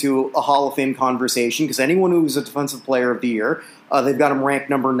himself into a Hall of Fame conversation because anyone who's a Defensive Player of the Year, they've got him ranked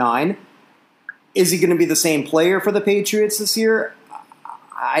number 9. Is he going to be the same player for the Patriots this year?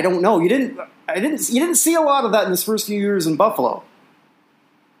 I don't know. You didn't see a lot of that in his first few years in Buffalo.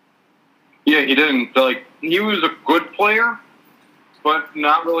 Yeah, he didn't. He was a good player, but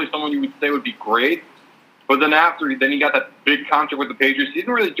not really someone you would say would be great. But then he got that big contract with the Patriots. He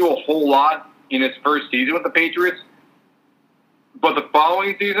didn't really do a whole lot in his first season with the Patriots. But the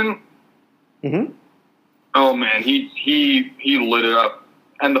following season, oh man, he lit it up.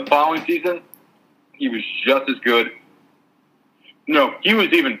 And the following season, he was just as good. No, he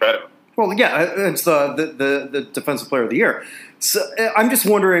was even better. Well, yeah, it's the Defensive Player of the Year. So I'm just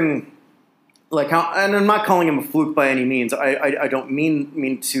wondering, how, and I'm not calling him a fluke by any means. I don't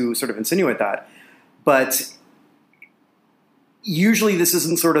mean to sort of insinuate that, but usually this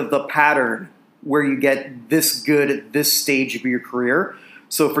isn't sort of the pattern where you get this good at this stage of your career.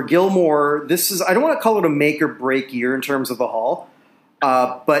 So for Gilmore, I don't want to call it a make or break year in terms of the Hall.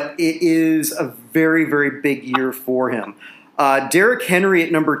 But it is a very, very big year for him. Derrick Henry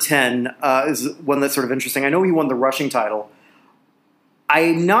at number 10 is one that's sort of interesting. I know he won the rushing title.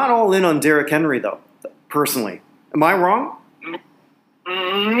 I'm not all in on Derrick Henry, though, personally. Am I wrong?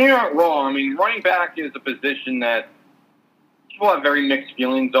 You're not wrong. I mean, running back is a position that people have very mixed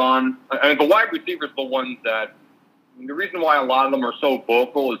feelings on. I mean, the wide receivers are the ones that the reason why a lot of them are so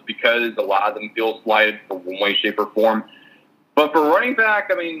vocal is because a lot of them feel slighted for one way, shape, or form. But for running back,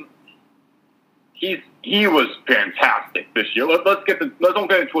 I mean, he was fantastic this year. Let's don't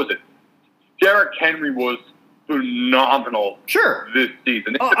get it twisted. Derrick Henry was phenomenal. Sure. This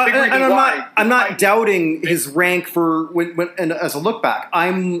season. I'm not doubting his rank for and as a look back.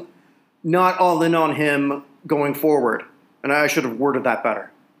 I'm not all in on him going forward, and I should have worded that better.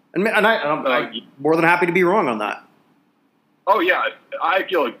 And I'm more than happy to be wrong on that. Oh yeah, I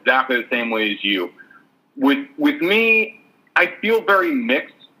feel exactly the same way as you. With me, I feel very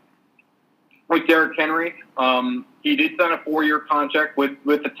mixed with Derrick Henry. He did sign a 4-year contract with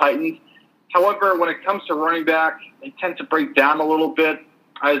the Titans. However, when it comes to running back, they tend to break down a little bit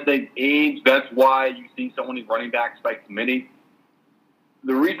as they age. That's why you see so many running backs by committee.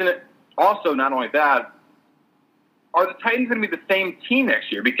 The reason also, not only that, are the Titans going to be the same team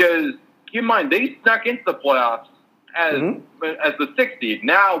next year? Because keep in mind, they snuck into the playoffs as the 6th seed.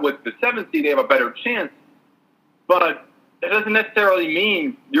 Now with the 7th seed, they have a better chance. But that doesn't necessarily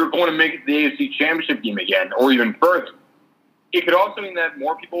mean you're going to make it to the AFC Championship game again or even further. It could also mean that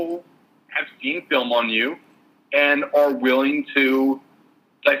more people have seen film on you and are willing to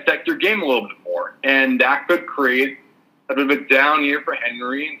dissect your game a little bit more. And that could create a bit of a down year for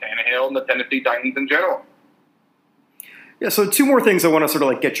Henry and Tannehill and the Tennessee Titans in general. Yeah, so 2 more things I want to sort of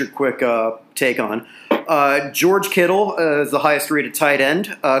like get your quick take on. George Kittle is the highest rated tight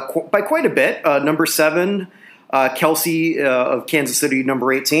end by quite a bit. Number 7, Kelsey of Kansas City,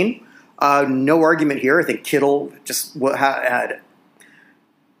 number 18. No argument here. I think Kittle just had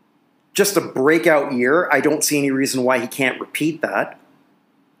just a breakout year. I don't see any reason why he can't repeat that.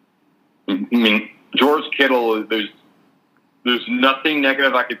 I mean, George Kittle, there's nothing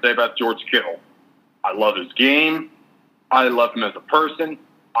negative I could say about George Kittle. I love his game. I love him as a person.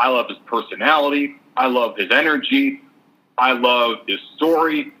 I love his personality. I love his energy. I love his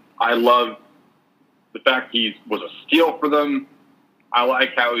story. I love the fact he was a steal for them. I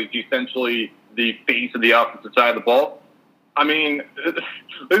like how he's essentially the face of the offensive side of the ball. I mean,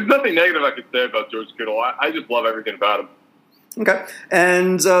 there's nothing negative I could say about George Kittle. I just love everything about him. Okay.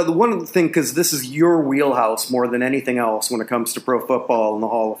 And the one thing, because this is your wheelhouse more than anything else when it comes to pro football and the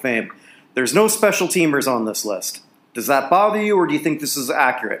Hall of Fame, there's no special teamers on this list. Does that bother you, or do you think this is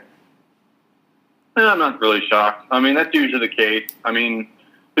accurate? I'm not really shocked. I mean, that's usually the case. I mean,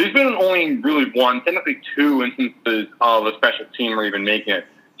 there's been only really one, technically 2 instances of a special teamer even making it.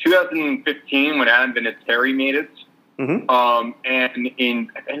 2015, when Adam Vinatieri made it, and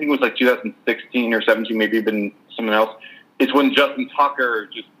in, I think it was like 2016 or 17, maybe even someone else, it's when Justin Tucker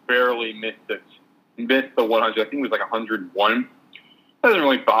just barely missed the 100. I think it was like 101. Doesn't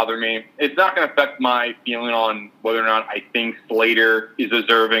really bother me. It's not going to affect my feeling on whether or not I think Slater is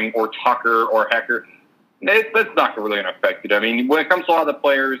deserving or Tucker or Hecker. That's not really going to affect it. I mean, when it comes to a lot of the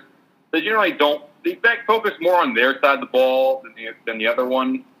players, they generally don't. They focus more on their side of the ball than the other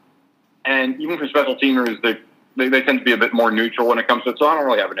one. And even for special teamers, they tend to be a bit more neutral when it comes to it. So I don't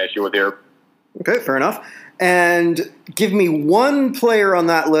really have an issue with here. Okay, fair enough. And give me one player on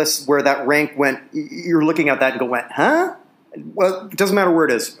that list where that rank went. You're looking at that and go, huh? Well, it doesn't matter where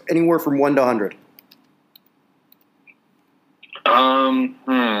it is. Anywhere from 1 to 100.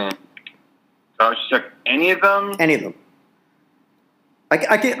 I'll check any of them. Any of them.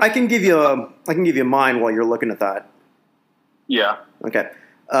 I can give you mine while you're looking at that. Yeah. Okay.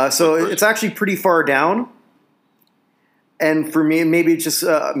 So it's actually pretty far down. And for me, maybe it's just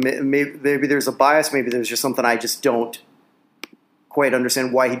maybe there's a bias. Maybe there's just something I just don't quite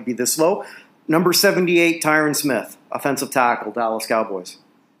understand why he'd be this low. Number 78, Tyron Smith, offensive tackle, Dallas Cowboys.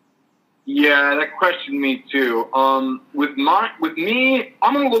 Yeah, that questioned me too. With me,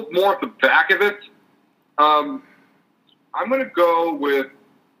 I'm going to look more at the back of it. I'm going to go with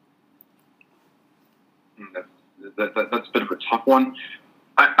that's a bit of a tough one.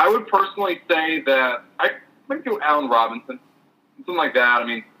 I would personally say that I'm going to go Allen Robinson, something like that. I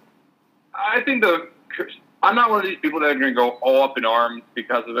mean, I think I'm not one of these people that are going to go all up in arms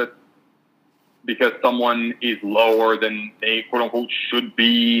because of it. Because someone is lower than they quote unquote should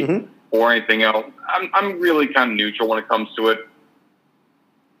be or anything else. I'm really kind of neutral when it comes to it.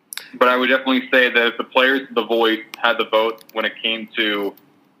 But I would definitely say that if the players had the voice, had the vote when it came to,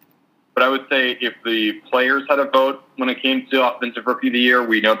 but I would say if the players had a vote when it came to Offensive Rookie of the Year,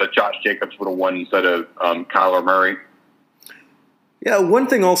 we know that Josh Jacobs would have won instead of Kyler Murray. Yeah, one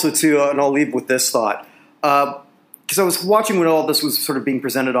thing also too, and I'll leave with this thought. Because I was watching when all this was sort of being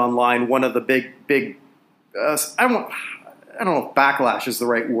presented online, one of the big, I don't know if backlash is the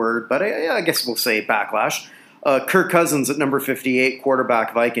right word, but I guess we'll say backlash. Kirk Cousins at number 58,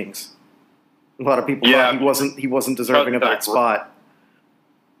 quarterback, Vikings. A lot of people thought he wasn't deserving of that spot.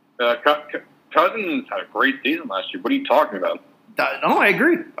 Cousins had a great season last year. What are you talking about? No, I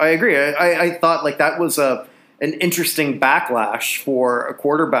agree. I thought like that was an interesting backlash for a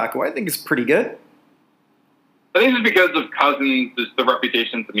quarterback who I think is pretty good. I think it's because of Cousins, just the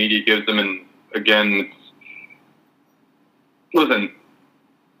reputation the media gives him, and again,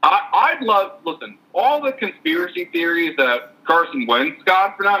 all the conspiracy theories that Carson Wentz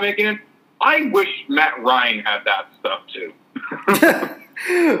got for not making it, I wish Matt Ryan had that stuff too.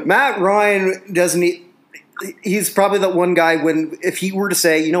 Matt Ryan he's probably the one guy if he were to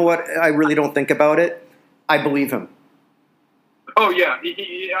say, you know what, I really don't think about it, I believe him. Oh yeah,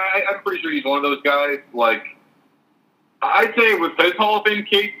 I'm pretty sure he's one of those guys, like, I'd say with his Hall of Fame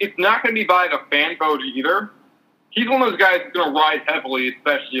case, it's not going to be by a fan vote either. He's one of those guys that's going to ride heavily,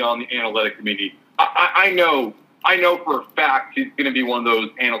 especially on the analytic committee. I know I know for a fact he's going to be one of those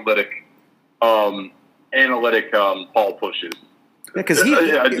analytic ball pushes. Yeah, because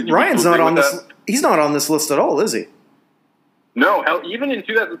Ryan's not on this. He's not on this list at all, is he? No, hell, even in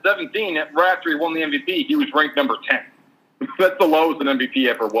 2017, right after he won the MVP, he was ranked number 10. That's the lowest an MVP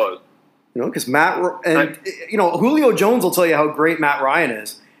ever was. Because Julio Jones will tell you how great Matt Ryan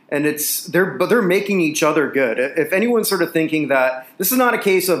is, and they're making each other good. If anyone's sort of thinking that this is not a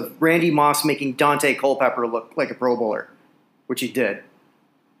case of Randy Moss making Dante Culpepper look like a Pro Bowler, which he did,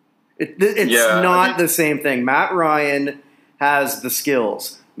 it's not the same thing. Matt Ryan has the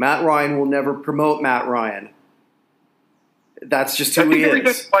skills. Matt Ryan will never promote Matt Ryan. That's just who he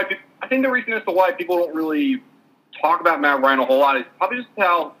is. I think the reason as to why people don't really talk about Matt Ryan a whole lot is probably just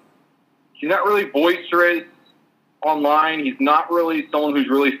how he's not really boisterous online. He's not really someone who's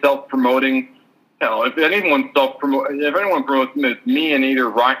really self-promoting. If anyone promotes him, it's me and either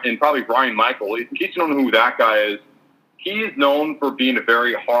Ryan and probably Brian Michael. In case you don't know who that guy is, he is known for being a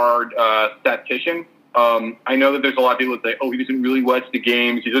very hard statistician. I know that there's a lot of people that say, "Oh, he doesn't really watch the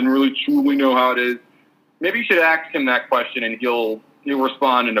games. He doesn't really truly know how it is." Maybe you should ask him that question, and he'll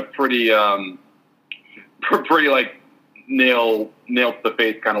respond in a pretty like nail to the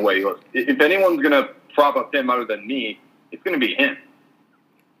face kind of way. He goes, if anyone's going to prop up him other than me, it's going to be him.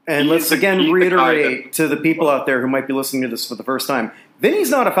 And let's again reiterate to the people out there who might be listening to this for the first time: Vinny's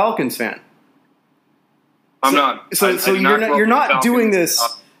not a Falcons fan. I'm not. So you're not doing this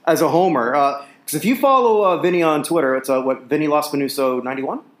as a homer. Because if you follow Vinny on Twitter, it's Vinny Lospinuso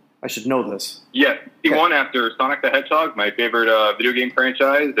 91. I should know this. Yes, he won after Sonic the Hedgehog, my favorite video game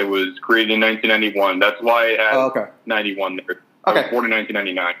franchise. It was created in 1991. That's why it has 91 there. I was born in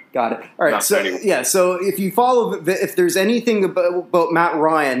 1999. Got it. All right. So if you follow, if there's anything about Matt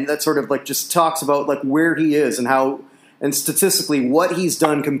Ryan that sort of like just talks about like where he is and how, and statistically what he's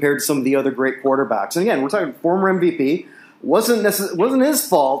done compared to some of the other great quarterbacks. And again, we're talking former MVP. Wasn't his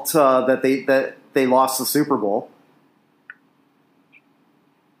fault that they lost the Super Bowl.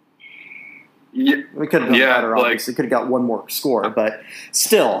 Yeah, we could have done better, obviously. Could have got one more score. But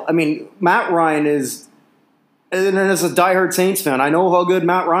still, I mean, Matt Ryan is, and as a diehard Saints fan, I know how good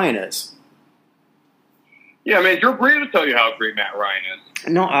Matt Ryan is. Yeah, man, you're great to tell you how great Matt Ryan is.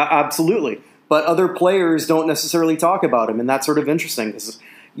 No, absolutely. But other players don't necessarily talk about him, and that's sort of interesting.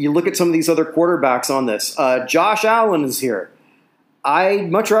 You look at some of these other quarterbacks on this. Josh Allen is here.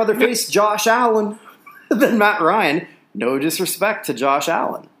 I'd much rather face Josh Allen than Matt Ryan. No disrespect to Josh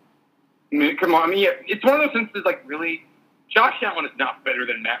Allen. I mean, come on. I mean, it's one of those instances, like, really, Josh Allen is not better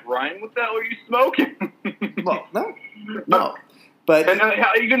than Matt Ryan. What the hell are you smoking? Well, no. But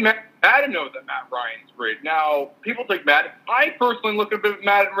even Madden knows that Matt Ryan's great. Now, people take Madden. I personally look at a bit of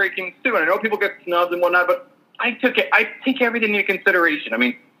Madden rankings, too, and I know people get snubbed and whatnot, but I take everything into consideration. I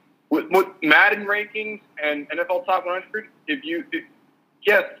mean, with Madden rankings and NFL Top 100,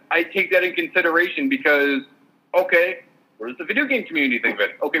 yes, I take that in consideration because, okay, what does the video game community think of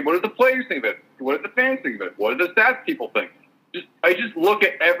it? Okay, what do the players think of it? What do the fans think of it? What do the stats people think? I just look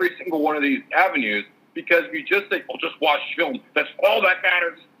at every single one of these avenues because we just say, just watch film. That's all that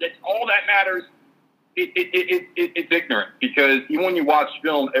matters. That's all that matters. It's ignorant because even when you watch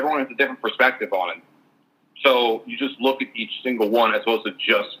film, everyone has a different perspective on it. So you just look at each single one as opposed to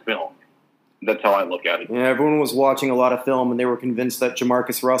just film. That's how I look at it. Yeah, everyone was watching a lot of film, and they were convinced that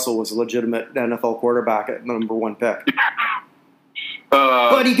Jamarcus Russell was a legitimate NFL quarterback at the number 1 pick.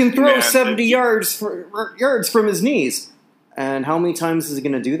 But he can throw 70 yards from his knees. And how many times is he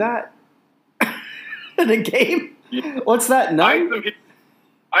going to do that in a game? Yeah. What's that? None?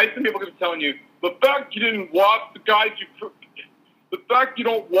 I had some people keep telling you, the fact you didn't watch the guys the fact you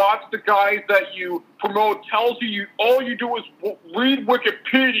don't watch the guys that you promote tells you all you do is read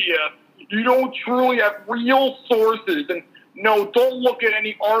Wikipedia. You don't truly have real sources. And no, don't look at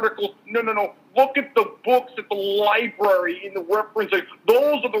any articles. No. Look at the books at the library in the reference.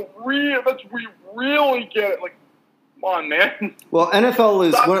 Those are the real, that's where you really get it. Like, come on, man. Well,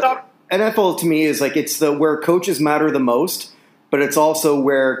 NFL to me is like it's where coaches matter the most, but it's also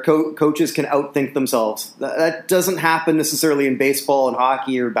where coaches can outthink themselves. That doesn't happen necessarily in baseball and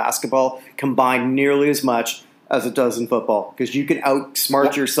hockey or basketball combined nearly as much as it does in football because you can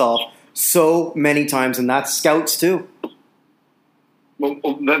outsmart yourself so many times, and that's scouts too. Well,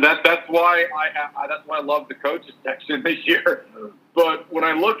 that's why I love the coaches section this year. But when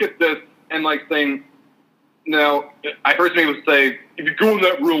I look at this and like saying, now I heard some people say, if you go in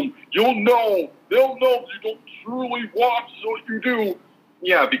that room, you'll know. They'll know you don't truly watch what you do.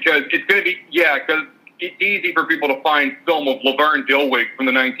 Yeah, because it's going to be because it's easy for people to find film of LeVerne Dilwig from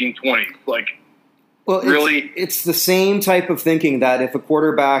the 1920s. Like, Well, really, it's the same type of thinking that if a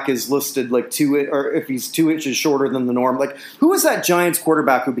quarterback is listed like or if he's 2 inches shorter than the norm, like who was that Giants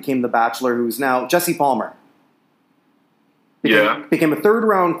quarterback who became the Bachelor, who's now Jesse Palmer? Became a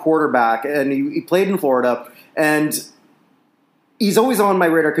third-round quarterback, and he played in Florida, and he's always on my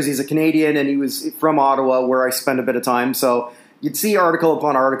radar because he's a Canadian, and he was from Ottawa, where I spent a bit of time, so you'd see article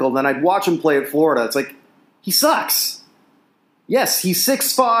upon article, then I'd watch him play at Florida. It's like, he sucks. Yes, he's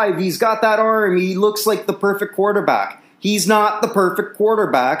 6'5", he's got that arm, he looks like the perfect quarterback. He's not the perfect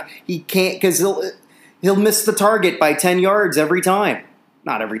quarterback. He can't, because he'll miss the target by 10 yards every time.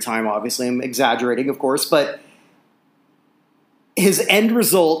 Not every time, obviously, I'm exaggerating, of course, but his end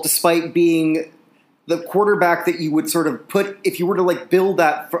result, despite being the quarterback that you would sort of put, if you were to like build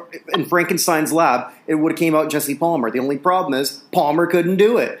that in Frankenstein's lab, it would have came out Jesse Palmer. The only problem is Palmer couldn't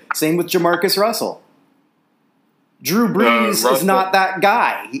do it. Same with Jamarcus Russell. Drew Brees is not that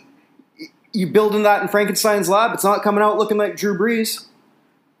guy. You building that in Frankenstein's lab, it's not coming out looking like Drew Brees.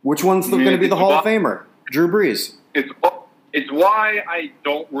 Which one's going to be the Hall of Famer? Drew Brees. It's why I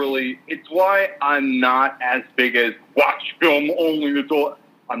don't really. It's why I'm not as big as watch film only.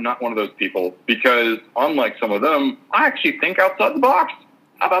 I'm not one of those people because, unlike some of them, I actually think outside the box.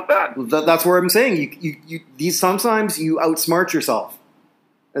 How about that? That's where I'm saying sometimes you outsmart yourself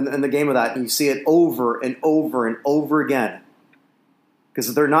in the game of that, and you see it over and over and over again.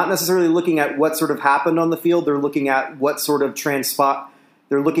 Because they're not necessarily looking at what sort of happened on the field; they're looking at what sort of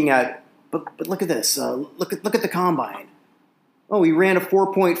They're looking at. But look at this. Look at the combine. Oh, he ran a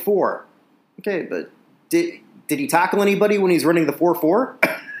 4.4. Okay, but did he tackle anybody when he's running the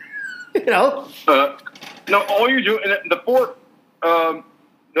 4.4? You know? No, all you're doing the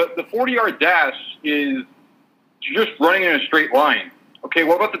 40-yard dash is just running in a straight line. Okay,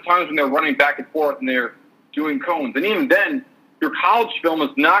 what about the times when they're running back and forth and they're doing cones? And even then, your college film is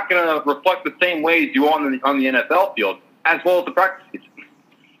not going to reflect the same way as you on the NFL field, as well as the practice.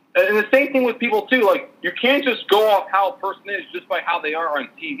 And the same thing with people, too. Like, you can't just go off how a person is just by how they are on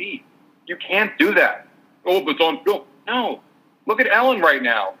TV. You can't do that. Oh, but it's on film. No. Look at Ellen right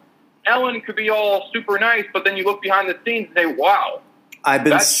now. Ellen could be all super nice, but then you look behind the scenes and say, wow. I've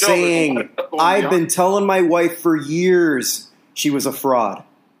been telling my wife for years she was a fraud.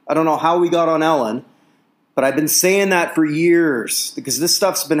 I don't know how we got on Ellen, but I've been saying that for years because this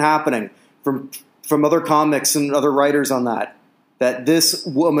stuff's been happening from other comics and other writers on that this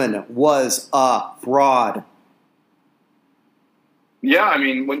woman was a fraud. Yeah, I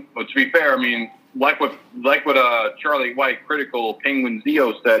mean, to be fair, I mean, like what Charlie White, critical Penguin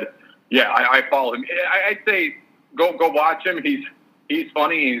Zio, said. Yeah, I follow him. I'd say go watch him. He's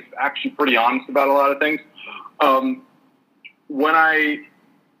funny. He's actually pretty honest about a lot of things.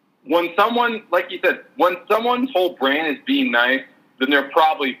 When someone, like you said, when someone's whole brand is being nice, then they're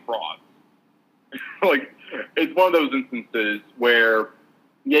probably frauds. Like, it's one of those instances where,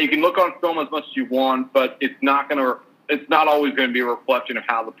 yeah, you can look on film as much as you want, but it's not always going to be a reflection of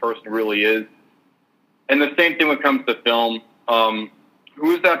how the person really is. And the same thing when it comes to film.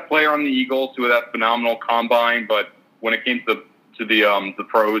 Who is that player on the Eagles who had that phenomenal combine, but when it came to the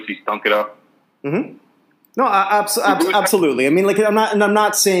pros, he stunk it up? Mm-hmm. No, absolutely. I mean, like, I'm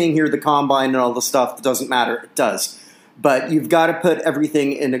not saying here the combine and all the stuff doesn't matter. It does, but you've got to put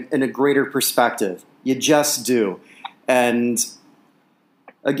everything in a greater perspective. You just do. And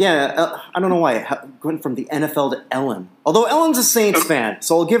again, I don't know why I went from the NFL to Ellen. Although Ellen's a Saints fan,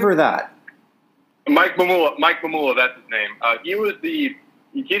 so I'll give her that. Mike Mamula, that's his name. He was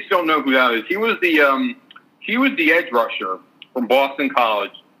in case you don't know who that is, he was the edge rusher from Boston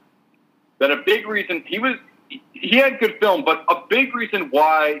College. That a big reason he had good film, but a big reason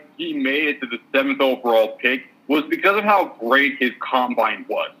why he made it to the 7th overall pick was because of how great his combine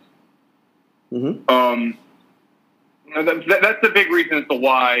was. Mm-hmm. That's the big reason as to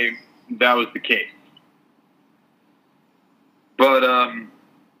why that was the case. But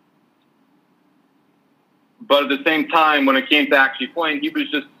at the same time, when it came to actually playing, he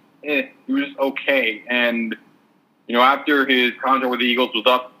was just okay. And after his contract with the Eagles was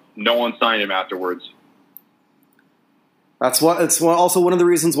up, no one signed him afterwards. It's also one of the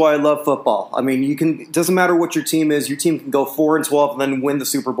reasons why I love football. I mean, it doesn't matter what your team is. Your team can go 4-12 and then win the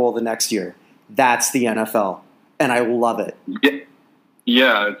Super Bowl the next year. That's the NFL, and I love it.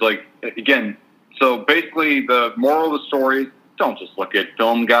 Yeah, it's like, again, so basically the moral of the story is don't just look at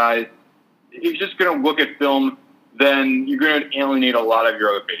film, guys. If you're just going to look at film, then you're going to alienate a lot of your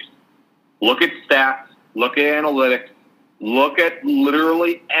other base. Look at stats, look at analytics, look at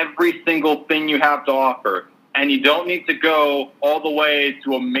literally every single thing you have to offer. And you don't need to go all the way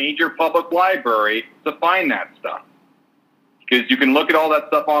to a major public library to find that stuff. Because you can look at all that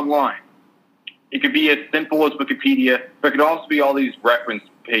stuff online. It could be as simple as Wikipedia, but it could also be all these reference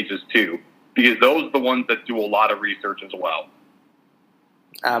pages too, because those are the ones that do a lot of research as well.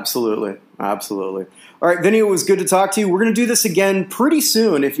 Absolutely. Absolutely. All right, Vinny, it was good to talk to you. We're going to do this again pretty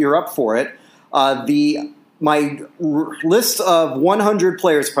soon if you're up for it. My list of 100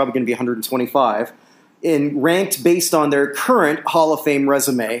 players is probably going to be 125, ranked based on their current Hall of Fame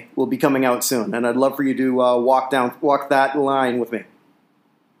resume will be coming out soon. And I'd love for you to walk that line with me.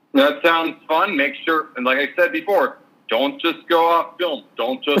 That sounds fun. Make sure, and like I said before, don't just go off film.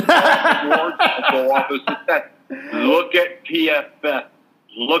 Don't just go off awards. Don't go off of success. Look at PFF.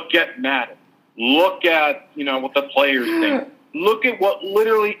 Look at Madden. Look at, what the players think. Look at what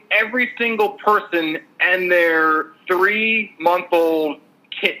literally every single person and their 3-month-old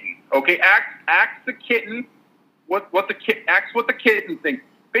kitten. Okay, ask the kitten ask what the kitten thinks.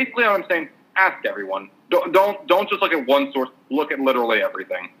 Basically, what I'm saying, ask everyone. Don't just look at one source. Look at literally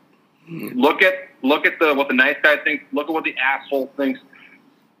everything. Look at what the nice guy thinks. Look at what the asshole thinks.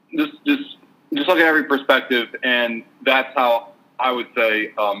 Just look at every perspective, and that's how I would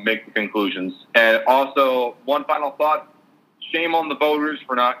say make the conclusions. And also, one final thought. Shame on the voters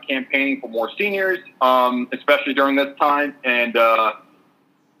for not campaigning for more seniors, especially during this time. And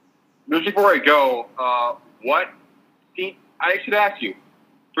just before I go, I should ask you,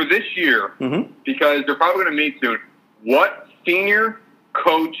 for this year, because they're probably going to meet soon, what senior,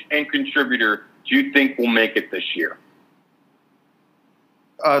 coach, and contributor do you think will make it this year?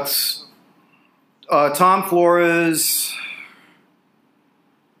 It's Tom Flores.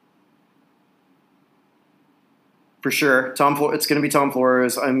 For sure. It's going to be Tom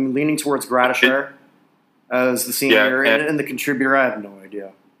Flores. I'm leaning towards Gradishar as the senior, and the contributor, I have no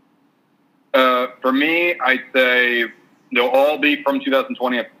idea. For me, I'd say they'll all be from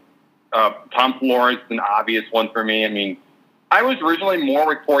 2020. Tom Flores is an obvious one for me. I mean, I was originally more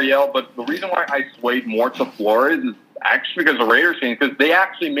with Coryell, but the reason why I swayed more to Flores is actually because of the Raiders game, because they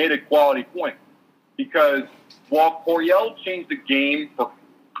actually made a quality point. Because while Coryell changed the game for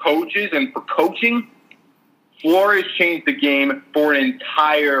coaches and for coaching, Flores changed the game for an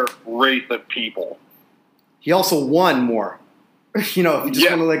entire race of people. He also won more. If you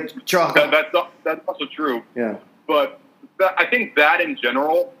just want to chalk up. That's also true. Yeah. But I think that in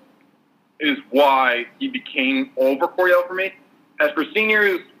general is why he became over Coryell for me. As for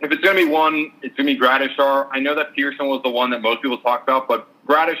seniors, if it's going to be one, it's going to be Gradishar. I know that Pearson was the one that most people talk about, but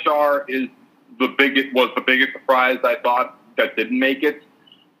Gradishar was the biggest surprise I thought that didn't make it.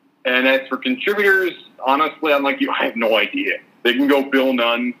 And as for contributors, honestly, unlike you, I have no idea. They can go Bill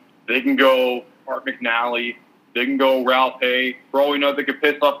Nunn. They can go Art McNally. They can go Ralph Hay. For all we know, they could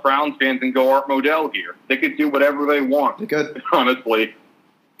piss off Browns fans and go Art Modell here. They could do whatever they want. They could. Honestly.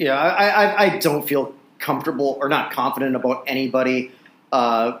 Yeah, I don't feel comfortable or not confident about anybody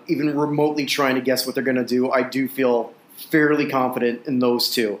even remotely trying to guess what they're going to do. I do feel fairly confident in those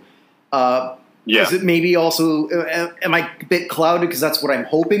two. Is it maybe also, am I a bit clouded because that's what I'm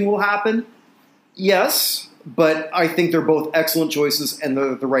hoping will happen? Yes, but I think they're both excellent choices and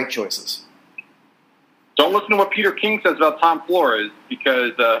the right choices. Don't listen to what Peter King says about Tom Flores,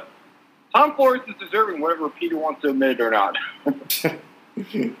 because Tom Flores is deserving whatever Peter wants to admit or not.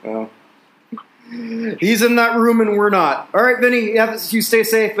 Well, he's in that room and we're not. All right, Vinny, you stay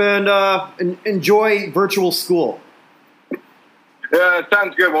safe and enjoy virtual school. Yeah, it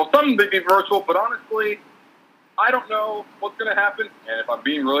sounds good. Well, some may be virtual, but honestly, I don't know what's going to happen. And if I'm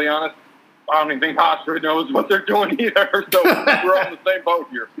being really honest, I don't even think Oxford knows what they're doing either. So we're on the same boat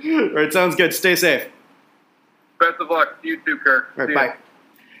here. All right, sounds good. Stay safe. Best of luck. You too, Kirk. All right, bye.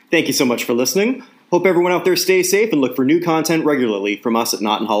 Thank you so much for listening. Hope everyone out there stays safe and look for new content regularly from us at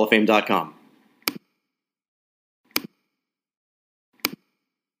notinhallofame.com.